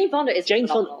phenomenal. And Jane Fonda is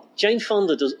phenomenal. Jane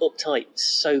Fonda does Uptight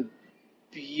so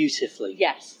beautifully.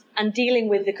 Yes. and dealing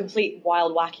with the complete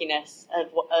wild wackiness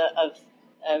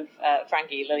of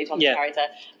Frankie, Lily Tomlin's character.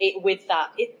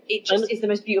 It just is the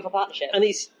most beautiful partnership. And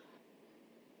it's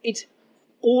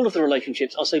all of the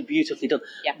relationships are so beautifully done.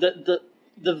 Yeah.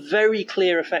 The very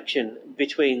clear affection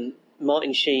between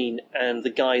Martin Sheen and the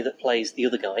guy that plays the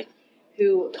other guy,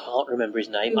 who can't remember his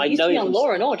name. I know him from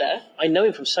Law and Order. I know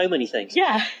him from so many things.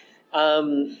 Yeah.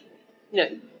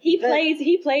 He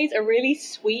plays a really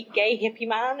sweet gay hippie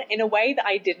man in a way that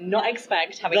I did not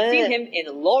expect, having seen him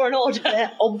in Law and Order.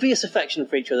 Their obvious affection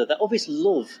for each other, their obvious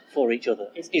love for each other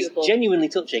is genuinely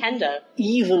touching. Tender.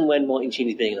 Even when Martin Sheen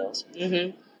is being an arse.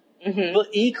 Mm-hmm. Mm-hmm. But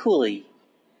equally,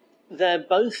 they're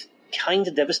both kind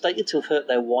of devastated to have hurt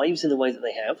their wives in the way that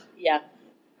they have. Yeah.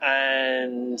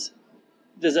 And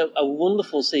there's a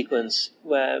wonderful sequence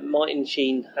where Martin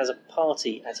Sheen has a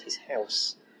party at his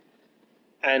house.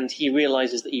 And he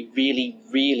realises that he really,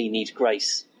 really needs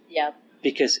Grace. Yeah.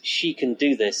 Because she can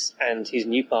do this, and his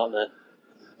new partner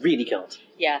really can't.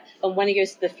 Yeah, and when he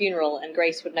goes to the funeral, and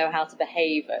Grace would know how to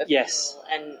behave at a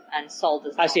funeral, and Sol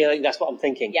does not. Actually, I think that's what I'm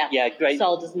thinking. Yeah, great.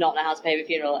 Sol does not know how to behave at a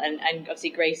funeral, and obviously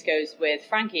Grace goes with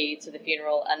Frankie to the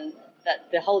funeral, and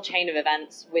that the whole chain of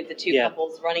events with the two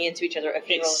couples running into each other at a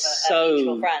funeral of a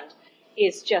mutual friend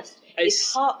is just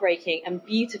it's heartbreaking and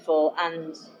beautiful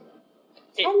and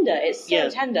tender. It's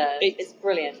so tender. It's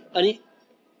brilliant.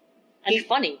 And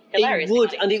funny, hilarious.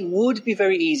 It would be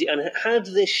very easy. And had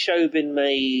this show been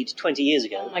made 20 years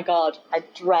ago, oh my god, I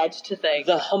dread to think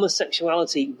the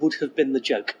homosexuality would have been the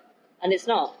joke, and it's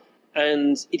not.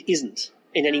 And it isn't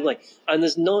in any way. And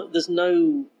there's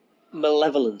no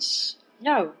malevolence.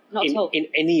 No, not at all. In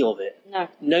any of it. No.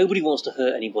 Nobody wants to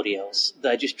hurt anybody else.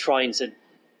 They're just trying to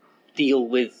deal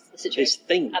with this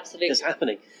thing that's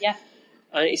happening. Yeah.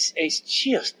 And it's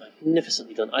just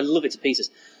magnificently done. I love it to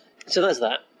pieces. So that's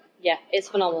that. Yeah, it's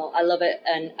phenomenal. I love it,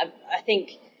 and I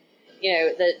think,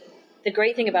 the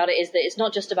great thing about it is that it's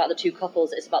not just about the two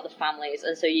couples; it's about the families,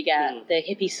 and so you get the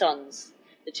hippie sons,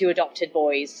 the two adopted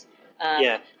boys,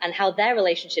 and how their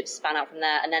relationships span out from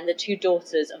there, and then the two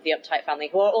daughters of the uptight family,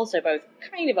 who are also both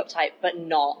kind of uptight, but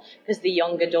not, because the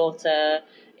younger daughter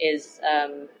is,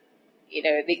 the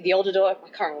older daughter, I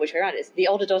can't remember which way around it is. The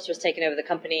older daughter has taken over the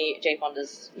company, Jane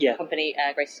Fonda's company,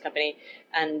 Grace's company,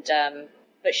 and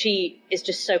but she is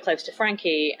just so close to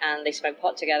Frankie, and they smoke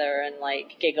pot together and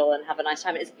giggle and have a nice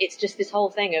time. It's just this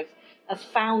whole thing of a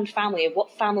found family, of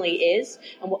what family is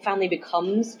and what family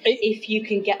becomes if you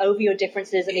can get over your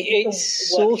differences and if you can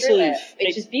work through it.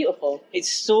 It's just beautiful. It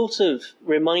sort of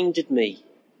reminded me,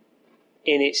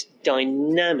 in its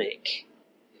dynamic,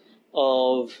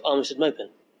 of Armistead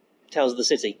Maupin, Tales of the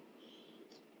City.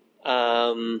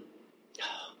 God,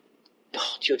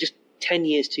 you're just 10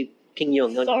 years too King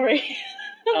Young. Sorry.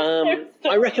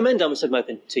 I recommend Armistead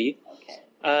Maupin to you.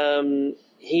 Okay.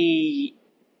 He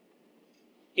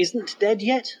isn't dead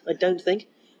yet, I don't think.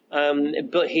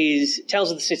 But his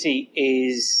Tales of the City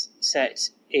is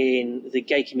set in the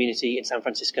gay community in San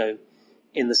Francisco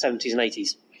in the 70s and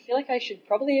 80s. I feel like I should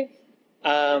probably have.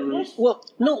 Well,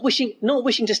 not wishing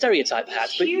to stereotype,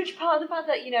 perhaps. But a huge part of the fact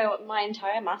that, my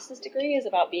entire master's degree is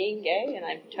about being gay, and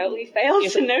I've totally failed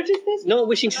to notice this. Not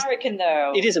wishing it's American,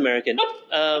 though. It is American.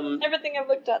 Everything I've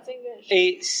looked at's English.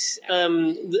 It's,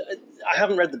 I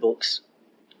haven't read the books.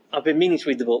 I've been meaning to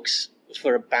read the books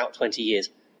for about 20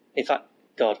 years. In fact,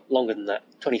 God, longer than that,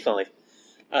 25.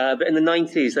 But in the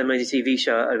 90s, they made a TV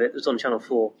show of it. It was on Channel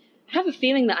 4. I have a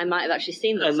feeling that I might have actually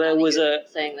seen this. And there was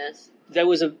saying this. There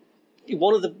was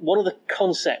one of the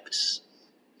concepts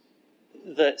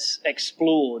that's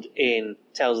explored in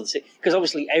Tales of the City, because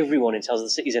obviously everyone in Tales of the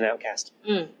City is an outcast,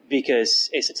 because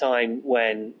it's a time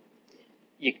when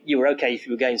you were okay if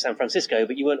you were gay in San Francisco,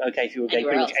 but you weren't okay if you were gay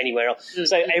pretty much anywhere else.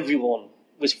 So everyone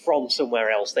was from somewhere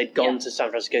else. They'd gone to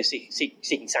San Francisco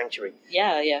seeking sanctuary.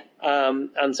 Yeah.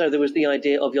 And so there was the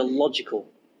idea of your logical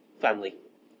family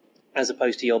as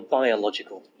opposed to your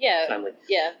biological family.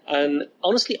 Yeah. And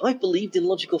honestly, I've believed in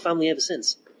logical family ever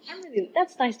since.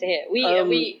 That's nice to hear. I'm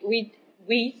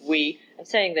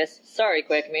saying this. Sorry,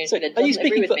 queer community that doesn't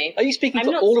agree with me. Are you speaking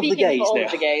for all of the gays now? All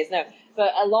of the gays, no.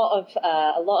 But a lot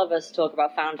of us talk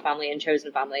about found family and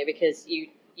chosen family because you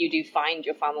do find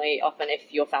your family often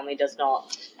if your family does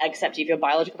not accept you. If your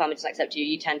biological family doesn't accept you,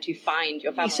 you tend to find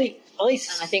your family. You see, and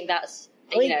I think that's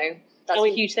a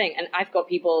huge thing. And I've got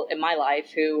people in my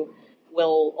life who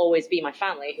will always be my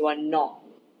family who are not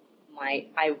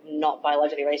I'm not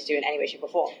biologically raised to in any way, shape, or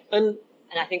form. And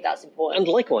I think that's important. And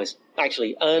likewise,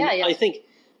 actually. I think,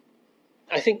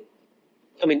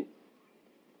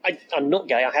 I'm not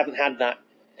gay. I haven't had that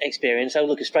experience. Oh,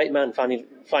 look, a straight man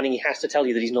finding he has to tell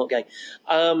you that he's not gay.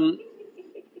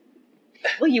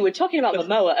 Well, you were talking about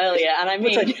Momoa earlier, and I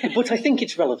mean... But I think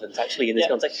it's relevant, actually, in this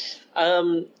context.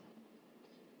 So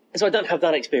I don't have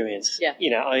that experience. Yeah.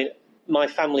 You know, my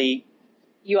family...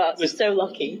 You are so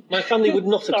lucky. My family would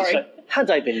not have Sorry. disowned... Had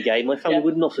I been gay, my family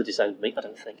would not have disowned me, I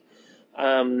don't think.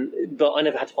 But I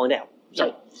never had to find out.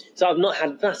 So I've not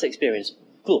had that experience.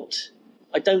 But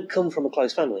I don't come from a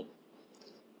close family.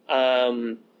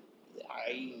 I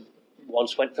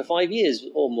once went for 5 years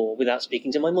or more without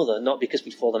speaking to my mother, not because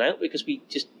we'd fallen out, because we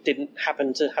just didn't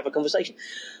happen to have a conversation.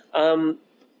 And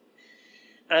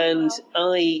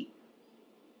I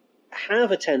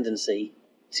have a tendency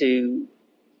to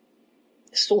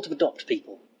sort of adopt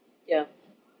people. Yeah.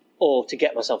 Or to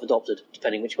get myself adopted,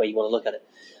 depending which way you want to look at it.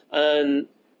 I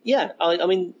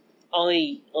mean,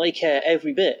 I care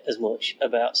every bit as much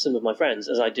about some of my friends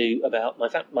as I do about my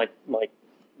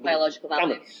Biological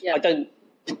family. Yeah. I don't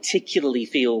particularly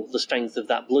feel the strength of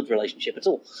that blood relationship at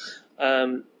all.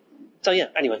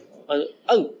 Anyway.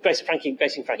 Grace and Frankie.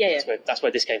 Yeah. That's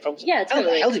where this came from. Yeah, totally.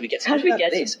 How the hell did we get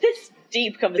this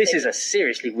deep conversation? This is a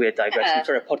seriously weird digression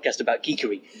for a podcast about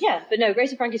geekery. Yeah, but no, Grace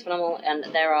and Frankie's phenomenal, and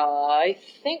there are, I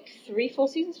think, 4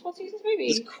 seasons maybe?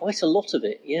 There's quite a lot of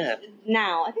it, yeah.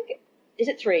 Now, I think... Is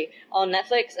it 3 on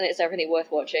Netflix, and it's everything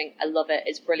worth watching. I love it.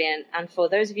 It's brilliant. And for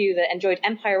those of you that enjoyed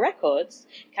Empire Records,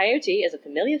 Coyote is a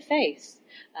familiar face.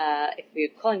 If we're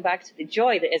calling back to the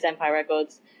joy that is Empire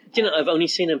Records. Do you know, I've only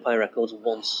seen Empire Records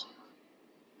once.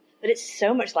 But it's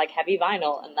so much like Heavy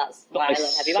Vinyl, and that's why I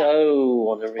love Heavy Vinyl. So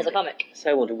want to read as a comic.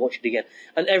 So want to watch it again.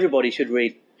 And everybody should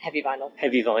read Heavy Vinyl.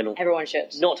 Heavy Vinyl. Everyone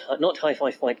should. Not Hi-Fi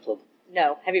Fight Club.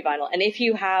 No, Heavy Vinyl. And if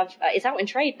you have... it's out in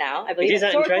trade now, I believe. It is out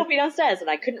I saw in a trade. copy downstairs, and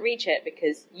I couldn't reach it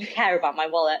because you care about my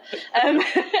wallet.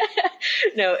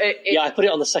 No, I put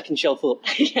it on the second shelf up.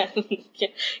 Yeah.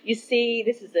 You see,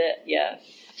 this is it, yeah.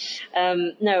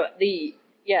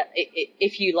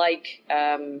 If you like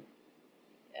Empire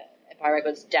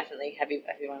Records, definitely Heavy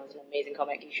Vinyl is an amazing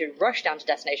comic. You should rush down to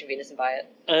Destination Venus and buy it.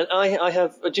 And I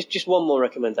have just one more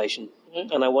recommendation,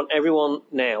 and I want everyone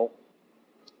now,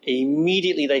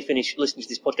 immediately they finish listening to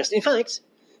this podcast. In fact,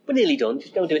 we're nearly done.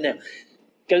 Just go and do it now.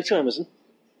 Go to Amazon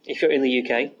if you're in the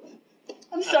UK.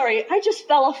 I'm sorry, I just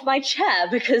fell off my chair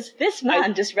because this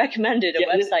man just recommended a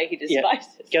website he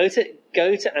despises. Go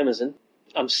to Amazon.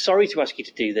 I'm sorry to ask you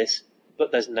to do this,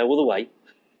 but there's no other way.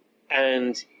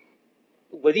 And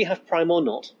whether you have Prime or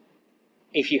not,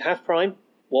 if you have Prime,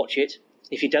 watch it.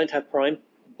 If you don't have Prime,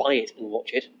 buy it and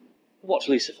watch it. Watch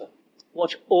Lucifer.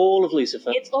 Watch all of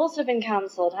Lucifer. It's also been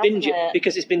cancelled, hasn't Binge it,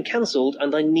 because it's been cancelled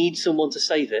and I need someone to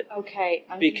save it. Okay,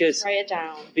 I'm going to write it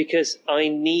down. Because I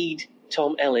need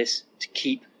Tom Ellis to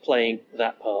keep playing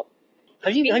that part.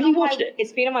 Have you watched it?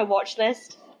 It's been on my watch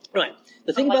list. Right.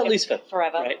 The thing about Lucifer...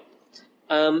 Forever. Right.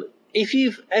 If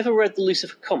you've ever read the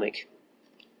Lucifer comic,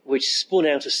 which spun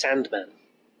out of Sandman...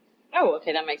 Oh,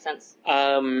 okay, that makes sense.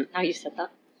 Now you said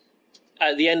that.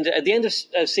 At the end of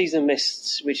Season of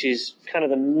Mists, which is kind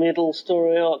of the middle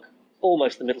story arc,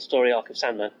 almost the middle story arc of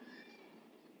Sandman,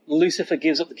 Lucifer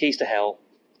gives up the keys to hell,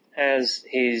 has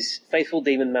his faithful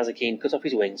demon Mazikeen cut off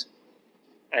his wings,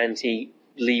 and he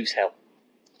leaves hell.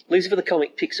 Lucifer the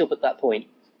comic picks up at that point,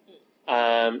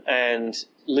 and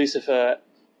Lucifer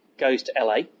goes to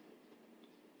LA,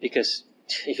 because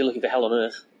if you're looking for hell on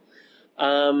earth...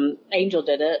 Angel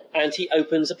did it. And he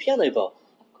opens a piano bar.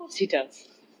 Of course he does.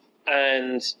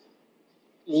 And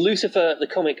Lucifer, the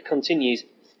comic, continues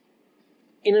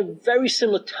in a very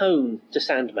similar tone to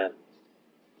Sandman.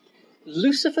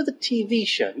 Lucifer, the TV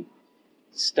show,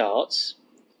 starts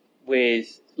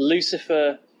with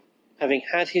Lucifer having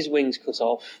had his wings cut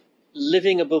off,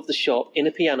 living above the shop in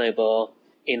a piano bar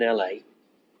in LA.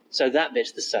 So that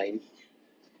bit's the same.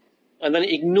 And then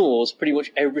it ignores pretty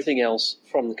much everything else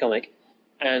from the comic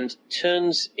and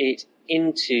turns it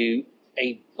into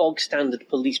a bog-standard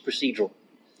police procedural.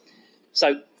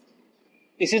 So,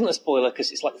 this isn't a spoiler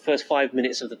because it's like the first 5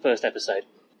 minutes of the first episode.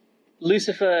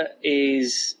 Lucifer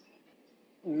is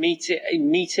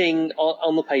meeting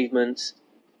on the pavement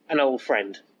an old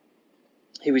friend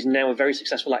who is now a very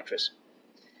successful actress.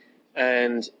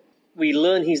 And we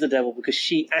learn he's the devil because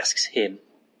she asks him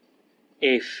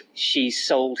if she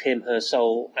sold him her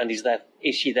soul and is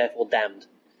she therefore damned,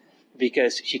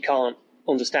 because she can't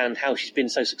understand how she's been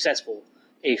so successful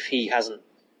if he hasn't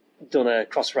done a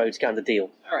Crossroads kind of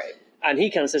deal. All right. And he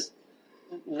kind of says,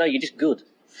 no, you're just good.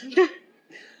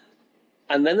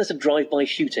 And then there's a drive-by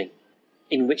shooting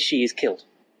in which she is killed.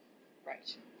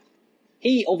 Right.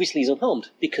 He obviously is unharmed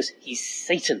because he's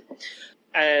Satan.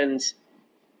 And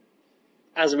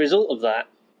as a result of that,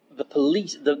 the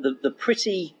police, the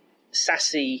pretty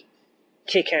sassy,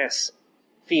 kick-ass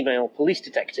female police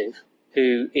detective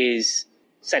who is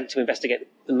sent to investigate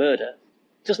the murder,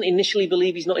 doesn't initially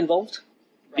believe he's not involved.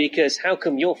 Right. Because how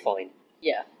come you're fine?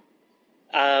 Yeah.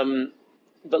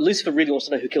 But Lucifer really wants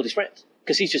to know who killed his friend,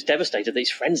 because he's just devastated that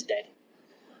his friend's dead.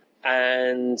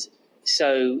 And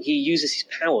so he uses his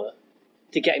power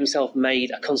to get himself made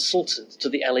a consultant to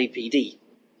the LAPD.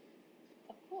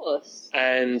 Of course.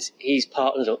 And he's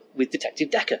partnered up with Detective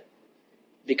Decker,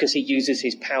 because he uses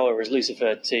his power as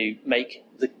Lucifer to make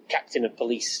the captain of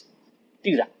police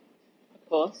do that. Of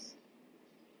course.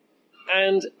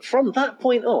 And from that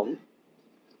point on,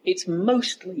 it's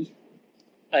mostly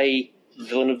a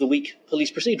villain of the week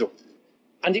police procedural.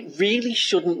 And it really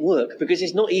shouldn't work, because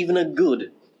it's not even a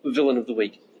good villain of the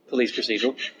week police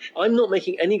procedural. I'm not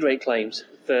making any great claims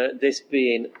for this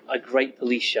being a great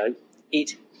police show.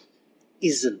 It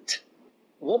isn't.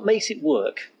 What makes it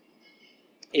work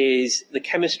is the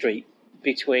chemistry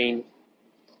between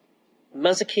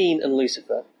Mazikeen and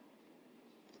Lucifer.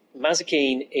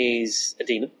 Mazikeen is a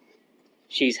demon.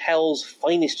 She's Hell's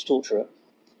finest torturer.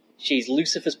 She's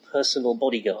Lucifer's personal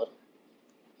bodyguard.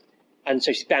 And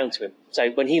so she's bound to him. So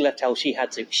when he left Hell, she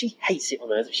had to. She hates it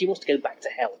on Earth. She wants to go back to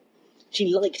Hell.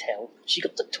 She liked Hell. She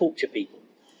got to torture people.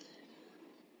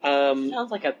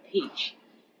 Sounds like a peach.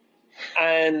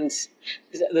 And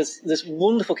there's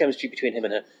wonderful chemistry between him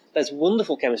and her. There's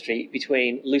wonderful chemistry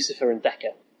between Lucifer and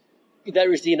Decker.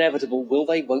 There is the inevitable, will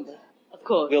they, won't they? Of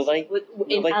course. Will they?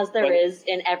 As there is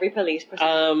in every police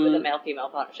proceeding with a male-female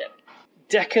partnership.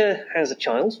 Decker has a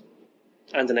child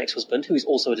and an ex-husband who is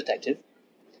also a detective,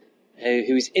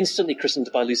 who is instantly christened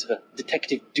by Lucifer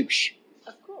Detective Douche.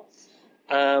 Of course.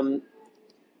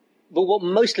 But what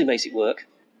mostly makes it work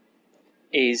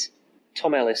is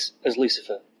Tom Ellis as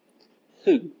Lucifer,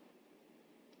 who,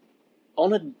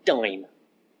 on a dime,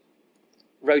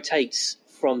 rotates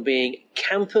from being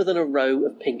camper than a row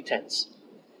of pink tents.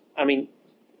 I mean,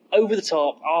 over the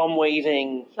top, arm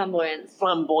waving,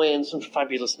 flamboyance and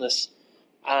fabulousness,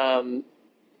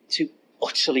 to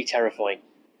utterly terrifying.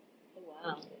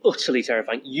 Wow. Utterly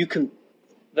terrifying.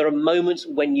 There are moments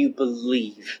when you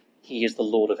believe he is the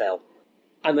Lord of Hell.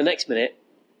 And the next minute,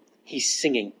 he's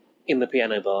singing in the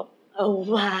piano bar. Oh,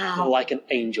 wow. Like an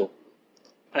angel.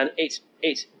 And it's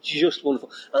just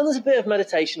wonderful. And there's a bit of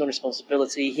meditation on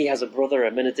responsibility. He has a brother,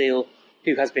 Amenadiel,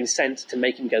 who has been sent to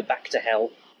make him go back to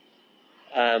Hell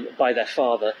by their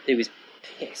father, who is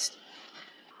pissed.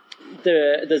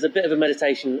 There's a bit of a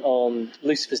meditation on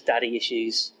Lucifer's daddy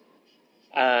issues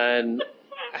and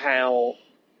how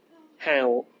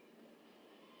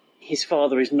his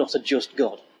father is not a just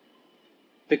God.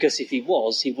 Because if he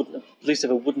was,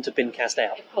 Lucifer wouldn't have been cast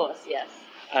out. Of course, yes.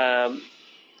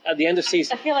 At the end of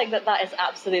season, I feel like that is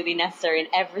absolutely necessary in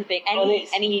everything.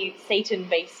 Any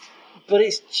Satan-based, but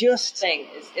it's just thing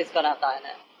is got out there in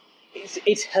it.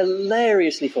 It's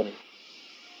hilariously funny.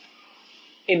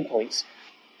 In points,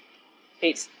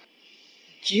 it's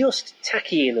just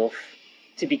tacky enough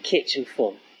to be kitsch and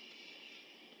fun.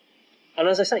 And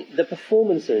as I say, the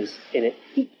performances in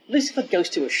it, Lucifer goes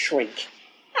to a shrink.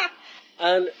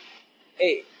 And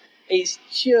it's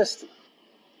just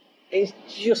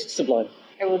sublime.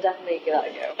 I will definitely give that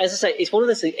a go. As I say, it's one of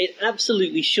those things, it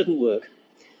absolutely shouldn't work.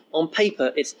 On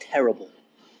paper, it's terrible.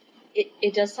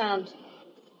 It does sound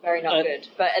very not good.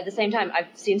 But at the same time, I've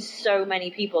seen so many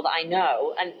people that I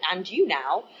know, and you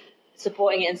now,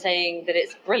 supporting it and saying that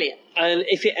it's brilliant. And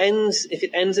if it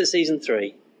ends at season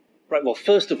 3, right, well,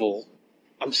 first of all,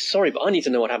 I'm sorry, but I need to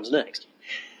know what happens next.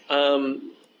 I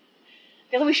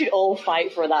feel like we should all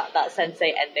fight for that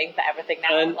sensei ending for everything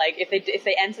now. Like, if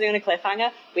they end something on a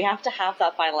cliffhanger, we have to have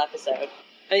that final episode.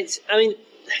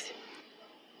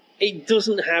 It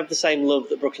doesn't have the same love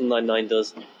that Brooklyn Nine-Nine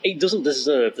does. It doesn't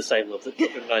deserve the same love that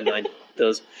Brooklyn Nine-Nine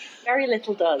does. Very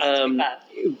little does, to be fair.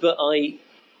 But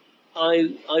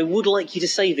I would like you to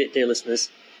save it, dear listeners.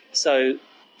 So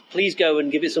please go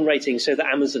and give it some ratings so that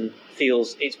Amazon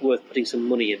feels it's worth putting some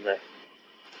money in there.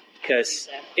 Because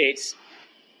it's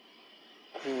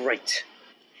great.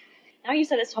 Now you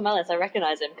said it's Tom Ellis, I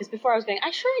recognise him, because before I was going,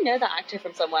 I sure I know that actor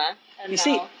from somewhere. And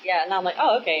now I'm like,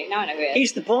 oh, okay, now I know who he is.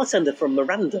 He's the bartender from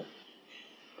Miranda.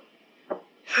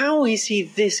 How is he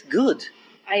this good?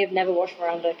 I have never watched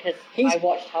Miranda, because I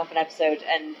watched half an episode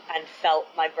and felt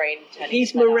my brain turning.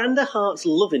 He's Miranda Hart's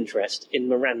love interest in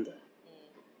Miranda.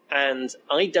 And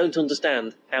I don't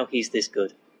understand how he's this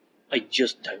good. I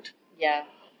just don't. Yeah.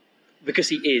 Because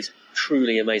he is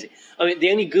truly amazing. I mean,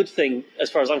 the only good thing, as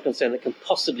far as I'm concerned, that can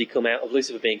possibly come out of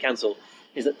Lucifer being cancelled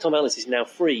is that Tom Ellis is now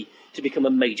free to become a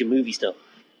major movie star.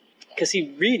 Because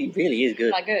he really, really is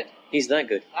good. That good? He's that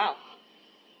good. Wow.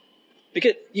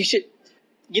 Because you should...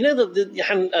 You know the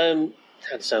Han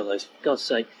Solos, for God's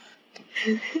sake.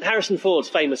 Harrison Ford's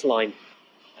famous line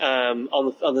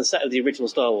on the set of the original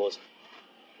Star Wars.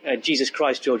 Jesus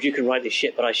Christ, George, you can write this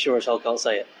shit, but I sure as hell can't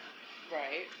say it.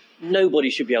 Right. Nobody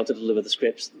should be able to deliver the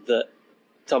scripts that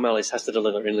Tom Ellis has to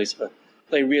deliver in Lucifer.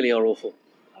 They really are awful.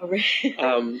 Oh, really?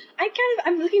 I'm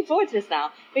looking forward to this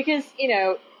now because,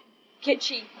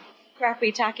 kitschy,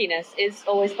 crappy tackiness is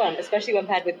always fun, especially when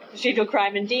paired with procedural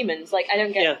crime and demons. Like, I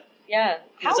don't get... Yeah.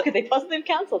 How could they possibly have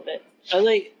cancelled this? And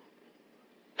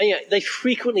they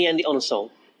frequently end it on a song.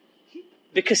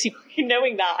 Because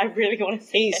knowing that, I really want to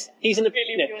see it. He's in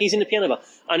the piano bar.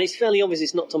 And it's fairly obvious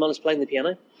it's not Tom Ellis playing the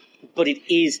piano, but it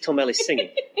is Tom Ellis singing.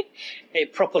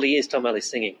 It properly is Tom Ellis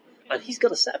singing. And he's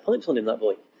got a set of pipes on him, that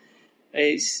boy.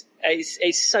 It's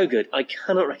so good. I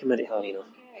cannot recommend it highly enough.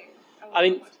 Okay. I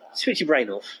mean, switch your brain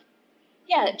off.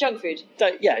 Yeah, junk food.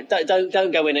 Don't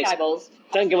go in Eyeballs.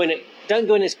 Don't go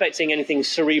in expecting anything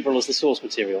cerebral as the source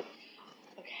material.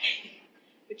 Okay.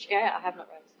 Which I have not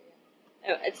read. So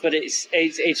yeah. But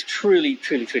it's truly,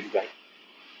 truly, truly great.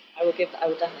 I would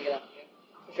definitely give that a go,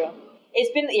 for sure.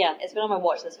 It's been on my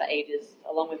watch list for ages,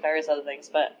 along with various other things,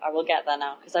 but I will get there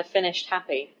now, because I finished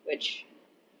Happy, which,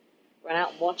 run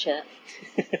out and watch it.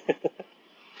 I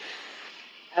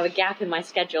have a gap in my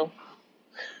schedule.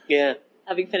 Yeah.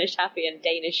 Having finished Happy and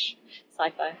Danish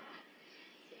sci-fi.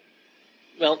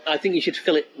 Well, I think you should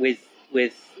fill it with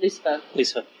Lucifer.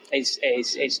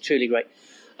 It's truly great.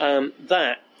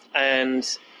 That,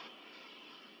 and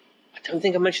I don't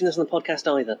think I mentioned this on the podcast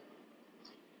either.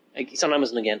 It's on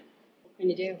Amazon again. When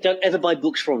you do. Don't ever buy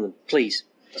books from them, please.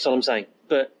 That's all I'm saying.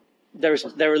 But they're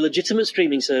a legitimate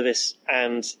streaming service,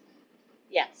 and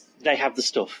yes, they have the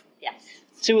stuff. Yes.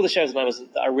 2 other shows on Amazon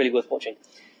that are really worth watching.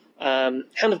 Hand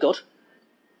of God,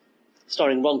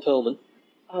 starring Ron Perlman.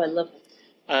 Oh, I love it.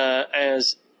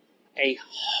 As a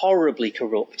horribly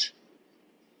corrupt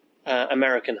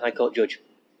American High Court judge.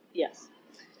 Yes.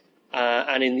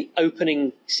 And in the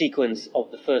opening sequence of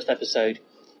the first episode,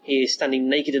 he is standing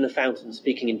naked in a fountain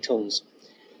speaking in tongues,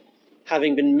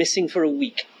 having been missing for a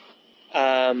week.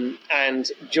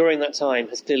 And during that time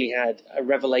has clearly had a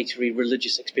revelatory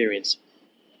religious experience.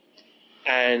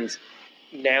 And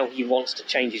now he wants to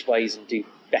change his ways and do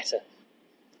better.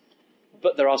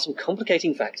 But there are some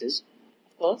complicating factors.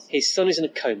 Of course. His son is in a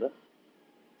coma,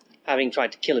 having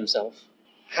tried to kill himself,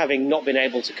 having not been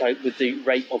able to cope with the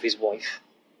rape of his wife,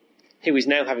 who is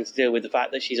now having to deal with the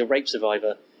fact that she's a rape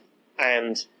survivor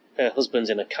and her husband's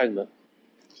in a coma.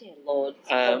 Dear Lord.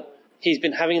 He's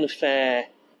been having an affair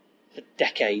for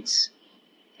decades,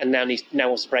 and now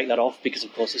wants to break that off because,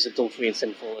 of course, it's adultery and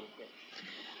sinful.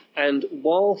 And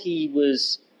while he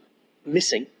was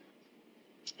missing,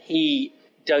 he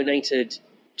donated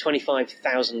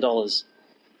 $25,000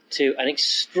 to an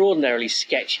extraordinarily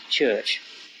sketchy church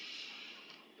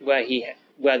where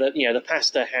the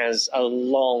pastor has a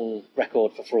long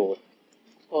record for fraud.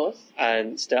 Of course.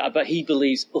 But he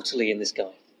believes utterly in this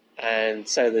guy. And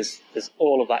so there's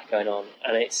all of that going on,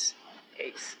 and it's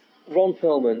Ron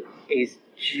Perlman is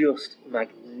just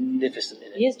magnificent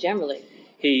in it. He is generally.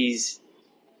 He's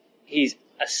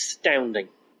astounding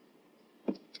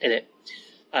in it.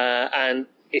 And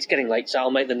it's getting late, so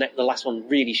I'll make the last one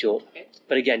really short. Okay.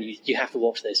 But again, you have to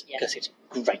watch this because it's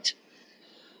great.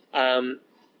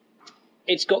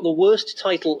 It's got the worst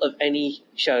title of any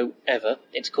show ever.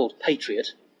 It's called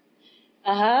Patriot.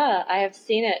 Aha, I have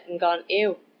seen it and gone,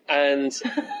 ew. And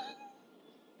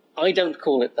I don't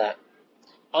call it that.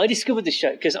 I discovered this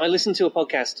show because I listened to a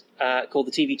podcast called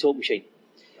The TV Talk Machine,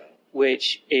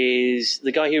 which is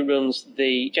the guy who runs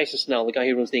Jason Snell, the guy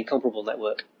who runs the Incomparable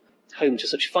Network, home to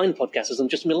such fine podcasts as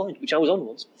Unjust Maligned, which I was on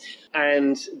once,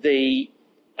 and the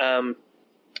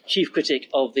chief critic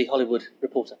of The Hollywood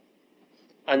Reporter.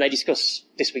 And they discuss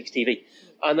this week's TV.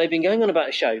 And they've been going on about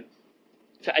a show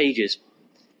for ages,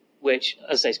 which,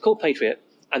 as I say, is called Patriot,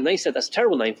 and they said that's a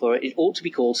terrible name for it. It ought to be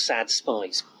called Sad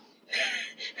Spies.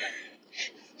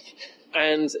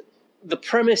 And the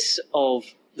premise of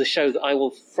the show that I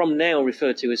will from now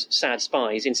refer to as Sad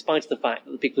Spies, in spite of the fact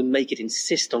that the people who make it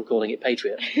insist on calling it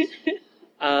Patriot.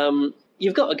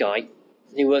 You've got a guy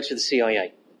who works for the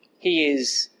CIA. He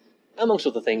is, amongst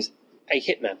other things, a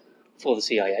hitman for the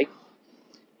CIA.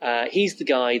 He's the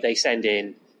guy they send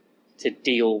in to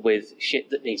deal with shit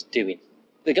that needs doing.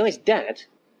 The guy's dad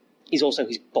is also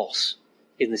his boss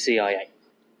in the CIA.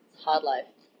 Hard life.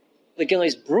 The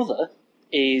guy's brother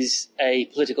is a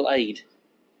political aide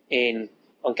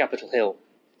on Capitol Hill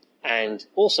and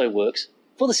also works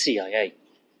for the CIA.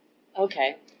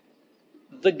 Okay.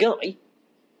 The guy,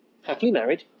 happily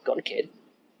married, got a kid,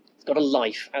 has got a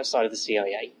life outside of the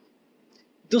CIA,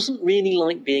 doesn't really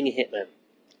like being a hitman,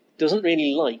 doesn't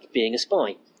really like being a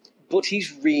spy, but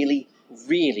he's really,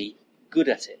 really good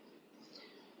at it.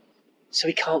 so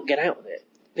he can't get out of it,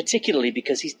 particularly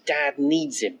because his dad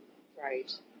needs him.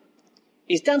 Right.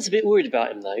 His dad's a bit worried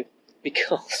about him, though,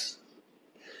 because,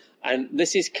 and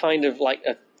this is kind of like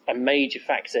a major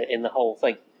factor in the whole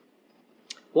thing,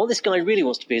 what this guy really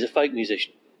wants to be is a folk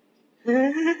musician.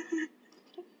 And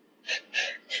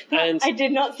I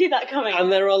did not see that coming.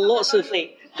 And there are lots of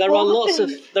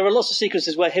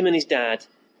sequences where him and his dad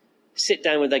sit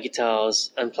down with their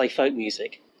guitars and play folk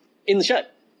music in the show.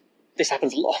 This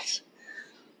happens a lot.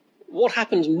 What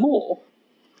happens more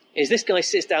is this guy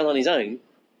sits down on his own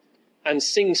and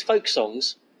sings folk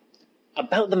songs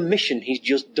about the mission he's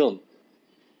just done.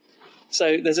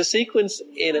 So there's a sequence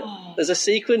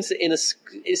it's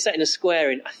set in a square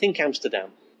in, I think, Amsterdam,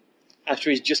 after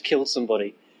he's just killed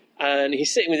somebody. And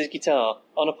he's sitting with his guitar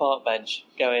on a park bench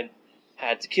going,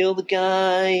 had to kill the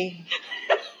guy,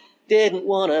 didn't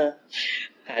wanna,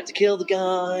 had to kill the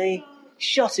guy,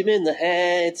 shot him in the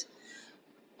head.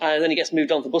 And then he gets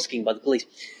moved on for busking by the police.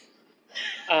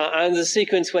 And there's a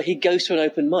sequence where he goes to an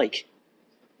open mic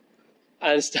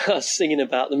and starts singing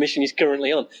about the mission he's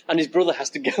currently on. And his brother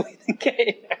has to go in and get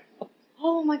him out.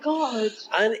 Oh my God.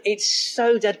 And it's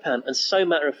so deadpan and so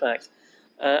matter-of-fact.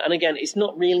 And again, it's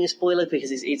not really a spoiler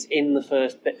because it's in the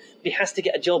first bit. But he has to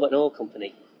get a job at an oil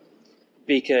company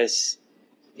because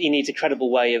he needs a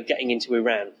credible way of getting into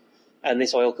Iran. And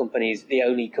this oil company is the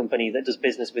only company that does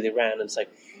business with Iran. And so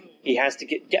he has to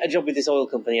get a job with this oil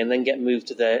company and then get moved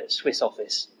to the Swiss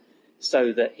office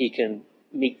so that he can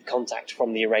meet the contact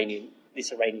from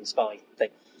this Iranian spy thing.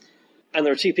 And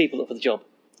there are two people up for the job,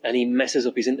 and he messes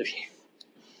up his interview.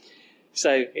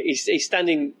 So he's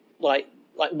standing like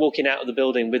walking out of the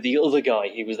building with the other guy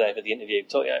who was there for the interview,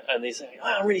 and they say,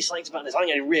 I'm really psyched about this, I'm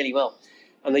going to do really well.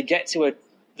 And they get to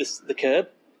the curb,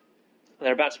 and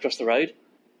they're about to cross the road,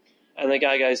 and the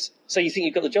guy goes, so you think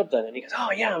you've got the job then? And he goes, oh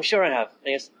yeah, I'm sure I have. And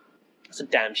he goes, that's a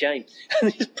damn shame.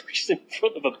 And he just pushes in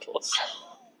front of a bus.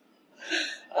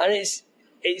 And it's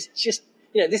just,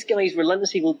 this guy is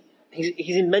relentless.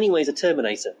 He's in many ways a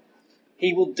Terminator.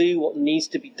 He will do what needs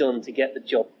to be done to get the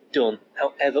job done,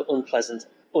 however unpleasant,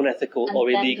 unethical, or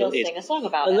illegal it is. And then he'll sing a song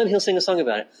about it. And then he'll sing a song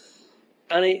about it.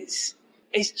 And it's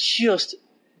just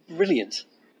brilliant.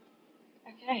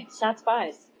 Okay, Sad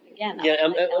Spies. Again. Yeah,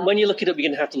 when you look it up, you're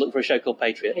going to have to look for a show called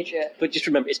Patriot. But just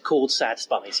remember, it's called Sad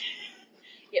Spies.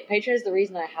 Yeah, Patriot is the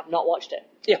reason I have not watched it.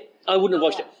 Yeah, I wouldn't have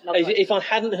watched it. If I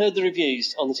hadn't heard the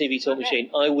reviews on the TV Talk Machine,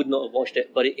 I would not have watched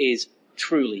it, but it is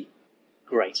truly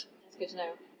great. That's good to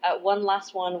know. One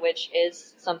last one, which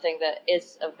is something that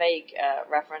is a vague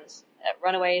reference.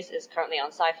 Runaways is currently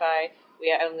on Sci-Fi.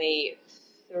 We are only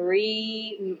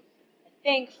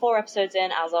 4 episodes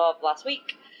in as of last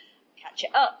week. Catch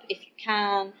it up if you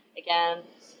can. Again,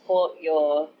 support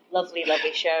your lovely,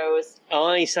 lovely shows.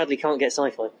 I sadly can't get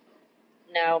Sci-Fi.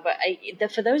 No, but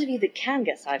for those of you that can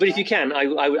get Sci-Fi... But if you can,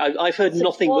 I've heard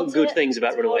nothing but good things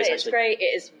about Runaways, actually. It's great.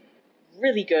 It is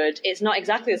really good. It's not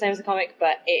exactly the same as the comic,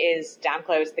 but it is damn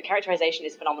close. The characterization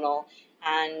is phenomenal,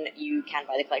 and you can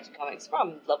buy the collected comics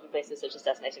from lovely places such as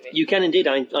Destination Movie. You can indeed.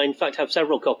 I in fact have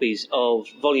several copies of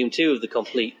Volume 2 of the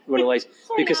complete Runaways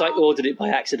because I ordered it by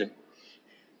accident.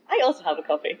 I also have a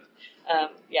copy.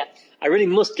 Yeah. I really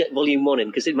must get Volume 1 in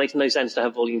because it makes no sense to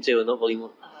have Volume 2 and not Volume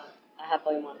 1. I have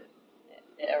Volume 1.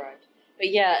 It arrived. But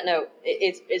yeah, no,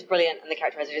 it's brilliant, and the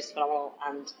characterization is phenomenal,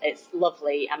 and it's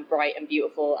lovely and bright and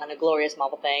beautiful and a glorious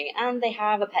Marvel thing, and they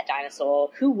have a pet dinosaur.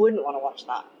 Who wouldn't want to watch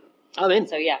that? I'm in.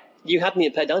 So yeah. You had me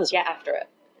at Pet Dinosaur. Get after it.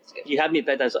 It's good. You had me at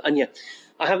Pet Dinosaur, and yeah,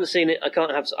 I haven't seen it. I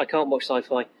can't watch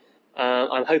Sci-Fi.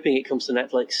 I'm hoping it comes to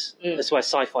Netflix. That's where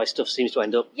Sci-Fi stuff seems to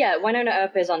end up. Yeah, Winona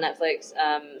Earp is on Netflix,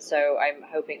 so I'm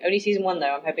hoping... Only Season 1,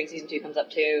 though. I'm hoping Season 2 comes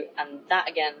up too, and that,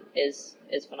 again, is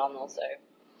phenomenal, so...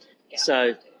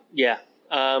 Yeah.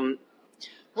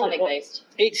 Comic-based.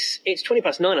 It's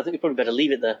 9:20. I think we probably better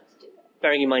leave it there.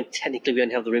 Bearing in mind, technically we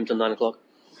only have the room till 9 o'clock.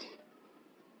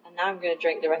 And now I'm going to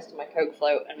drink the rest of my Coke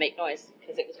float and make noise,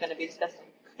 because it was going to be disgusting.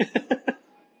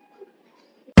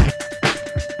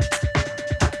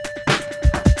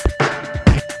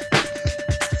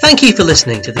 Thank you for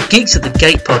listening to the Geeks at the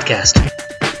Gate podcast.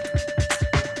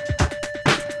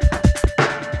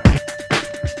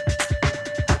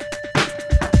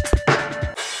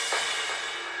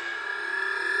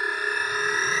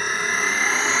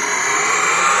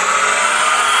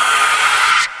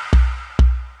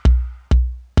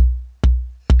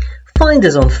 Find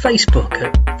us on Facebook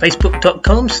at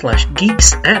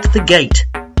facebook.com/geeksatthegate,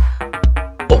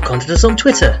 or contact us on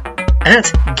Twitter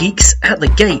at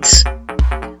geeksatthegates,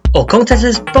 or contact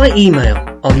us by email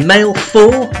on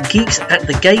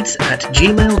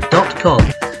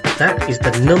mail4geeksatthegates@gmail.com. That is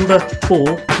the number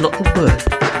 4, not the word.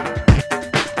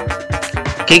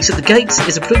 Geeks at the Gates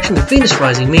is a production of Venus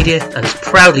Rising Media and is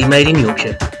proudly made in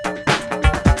Yorkshire.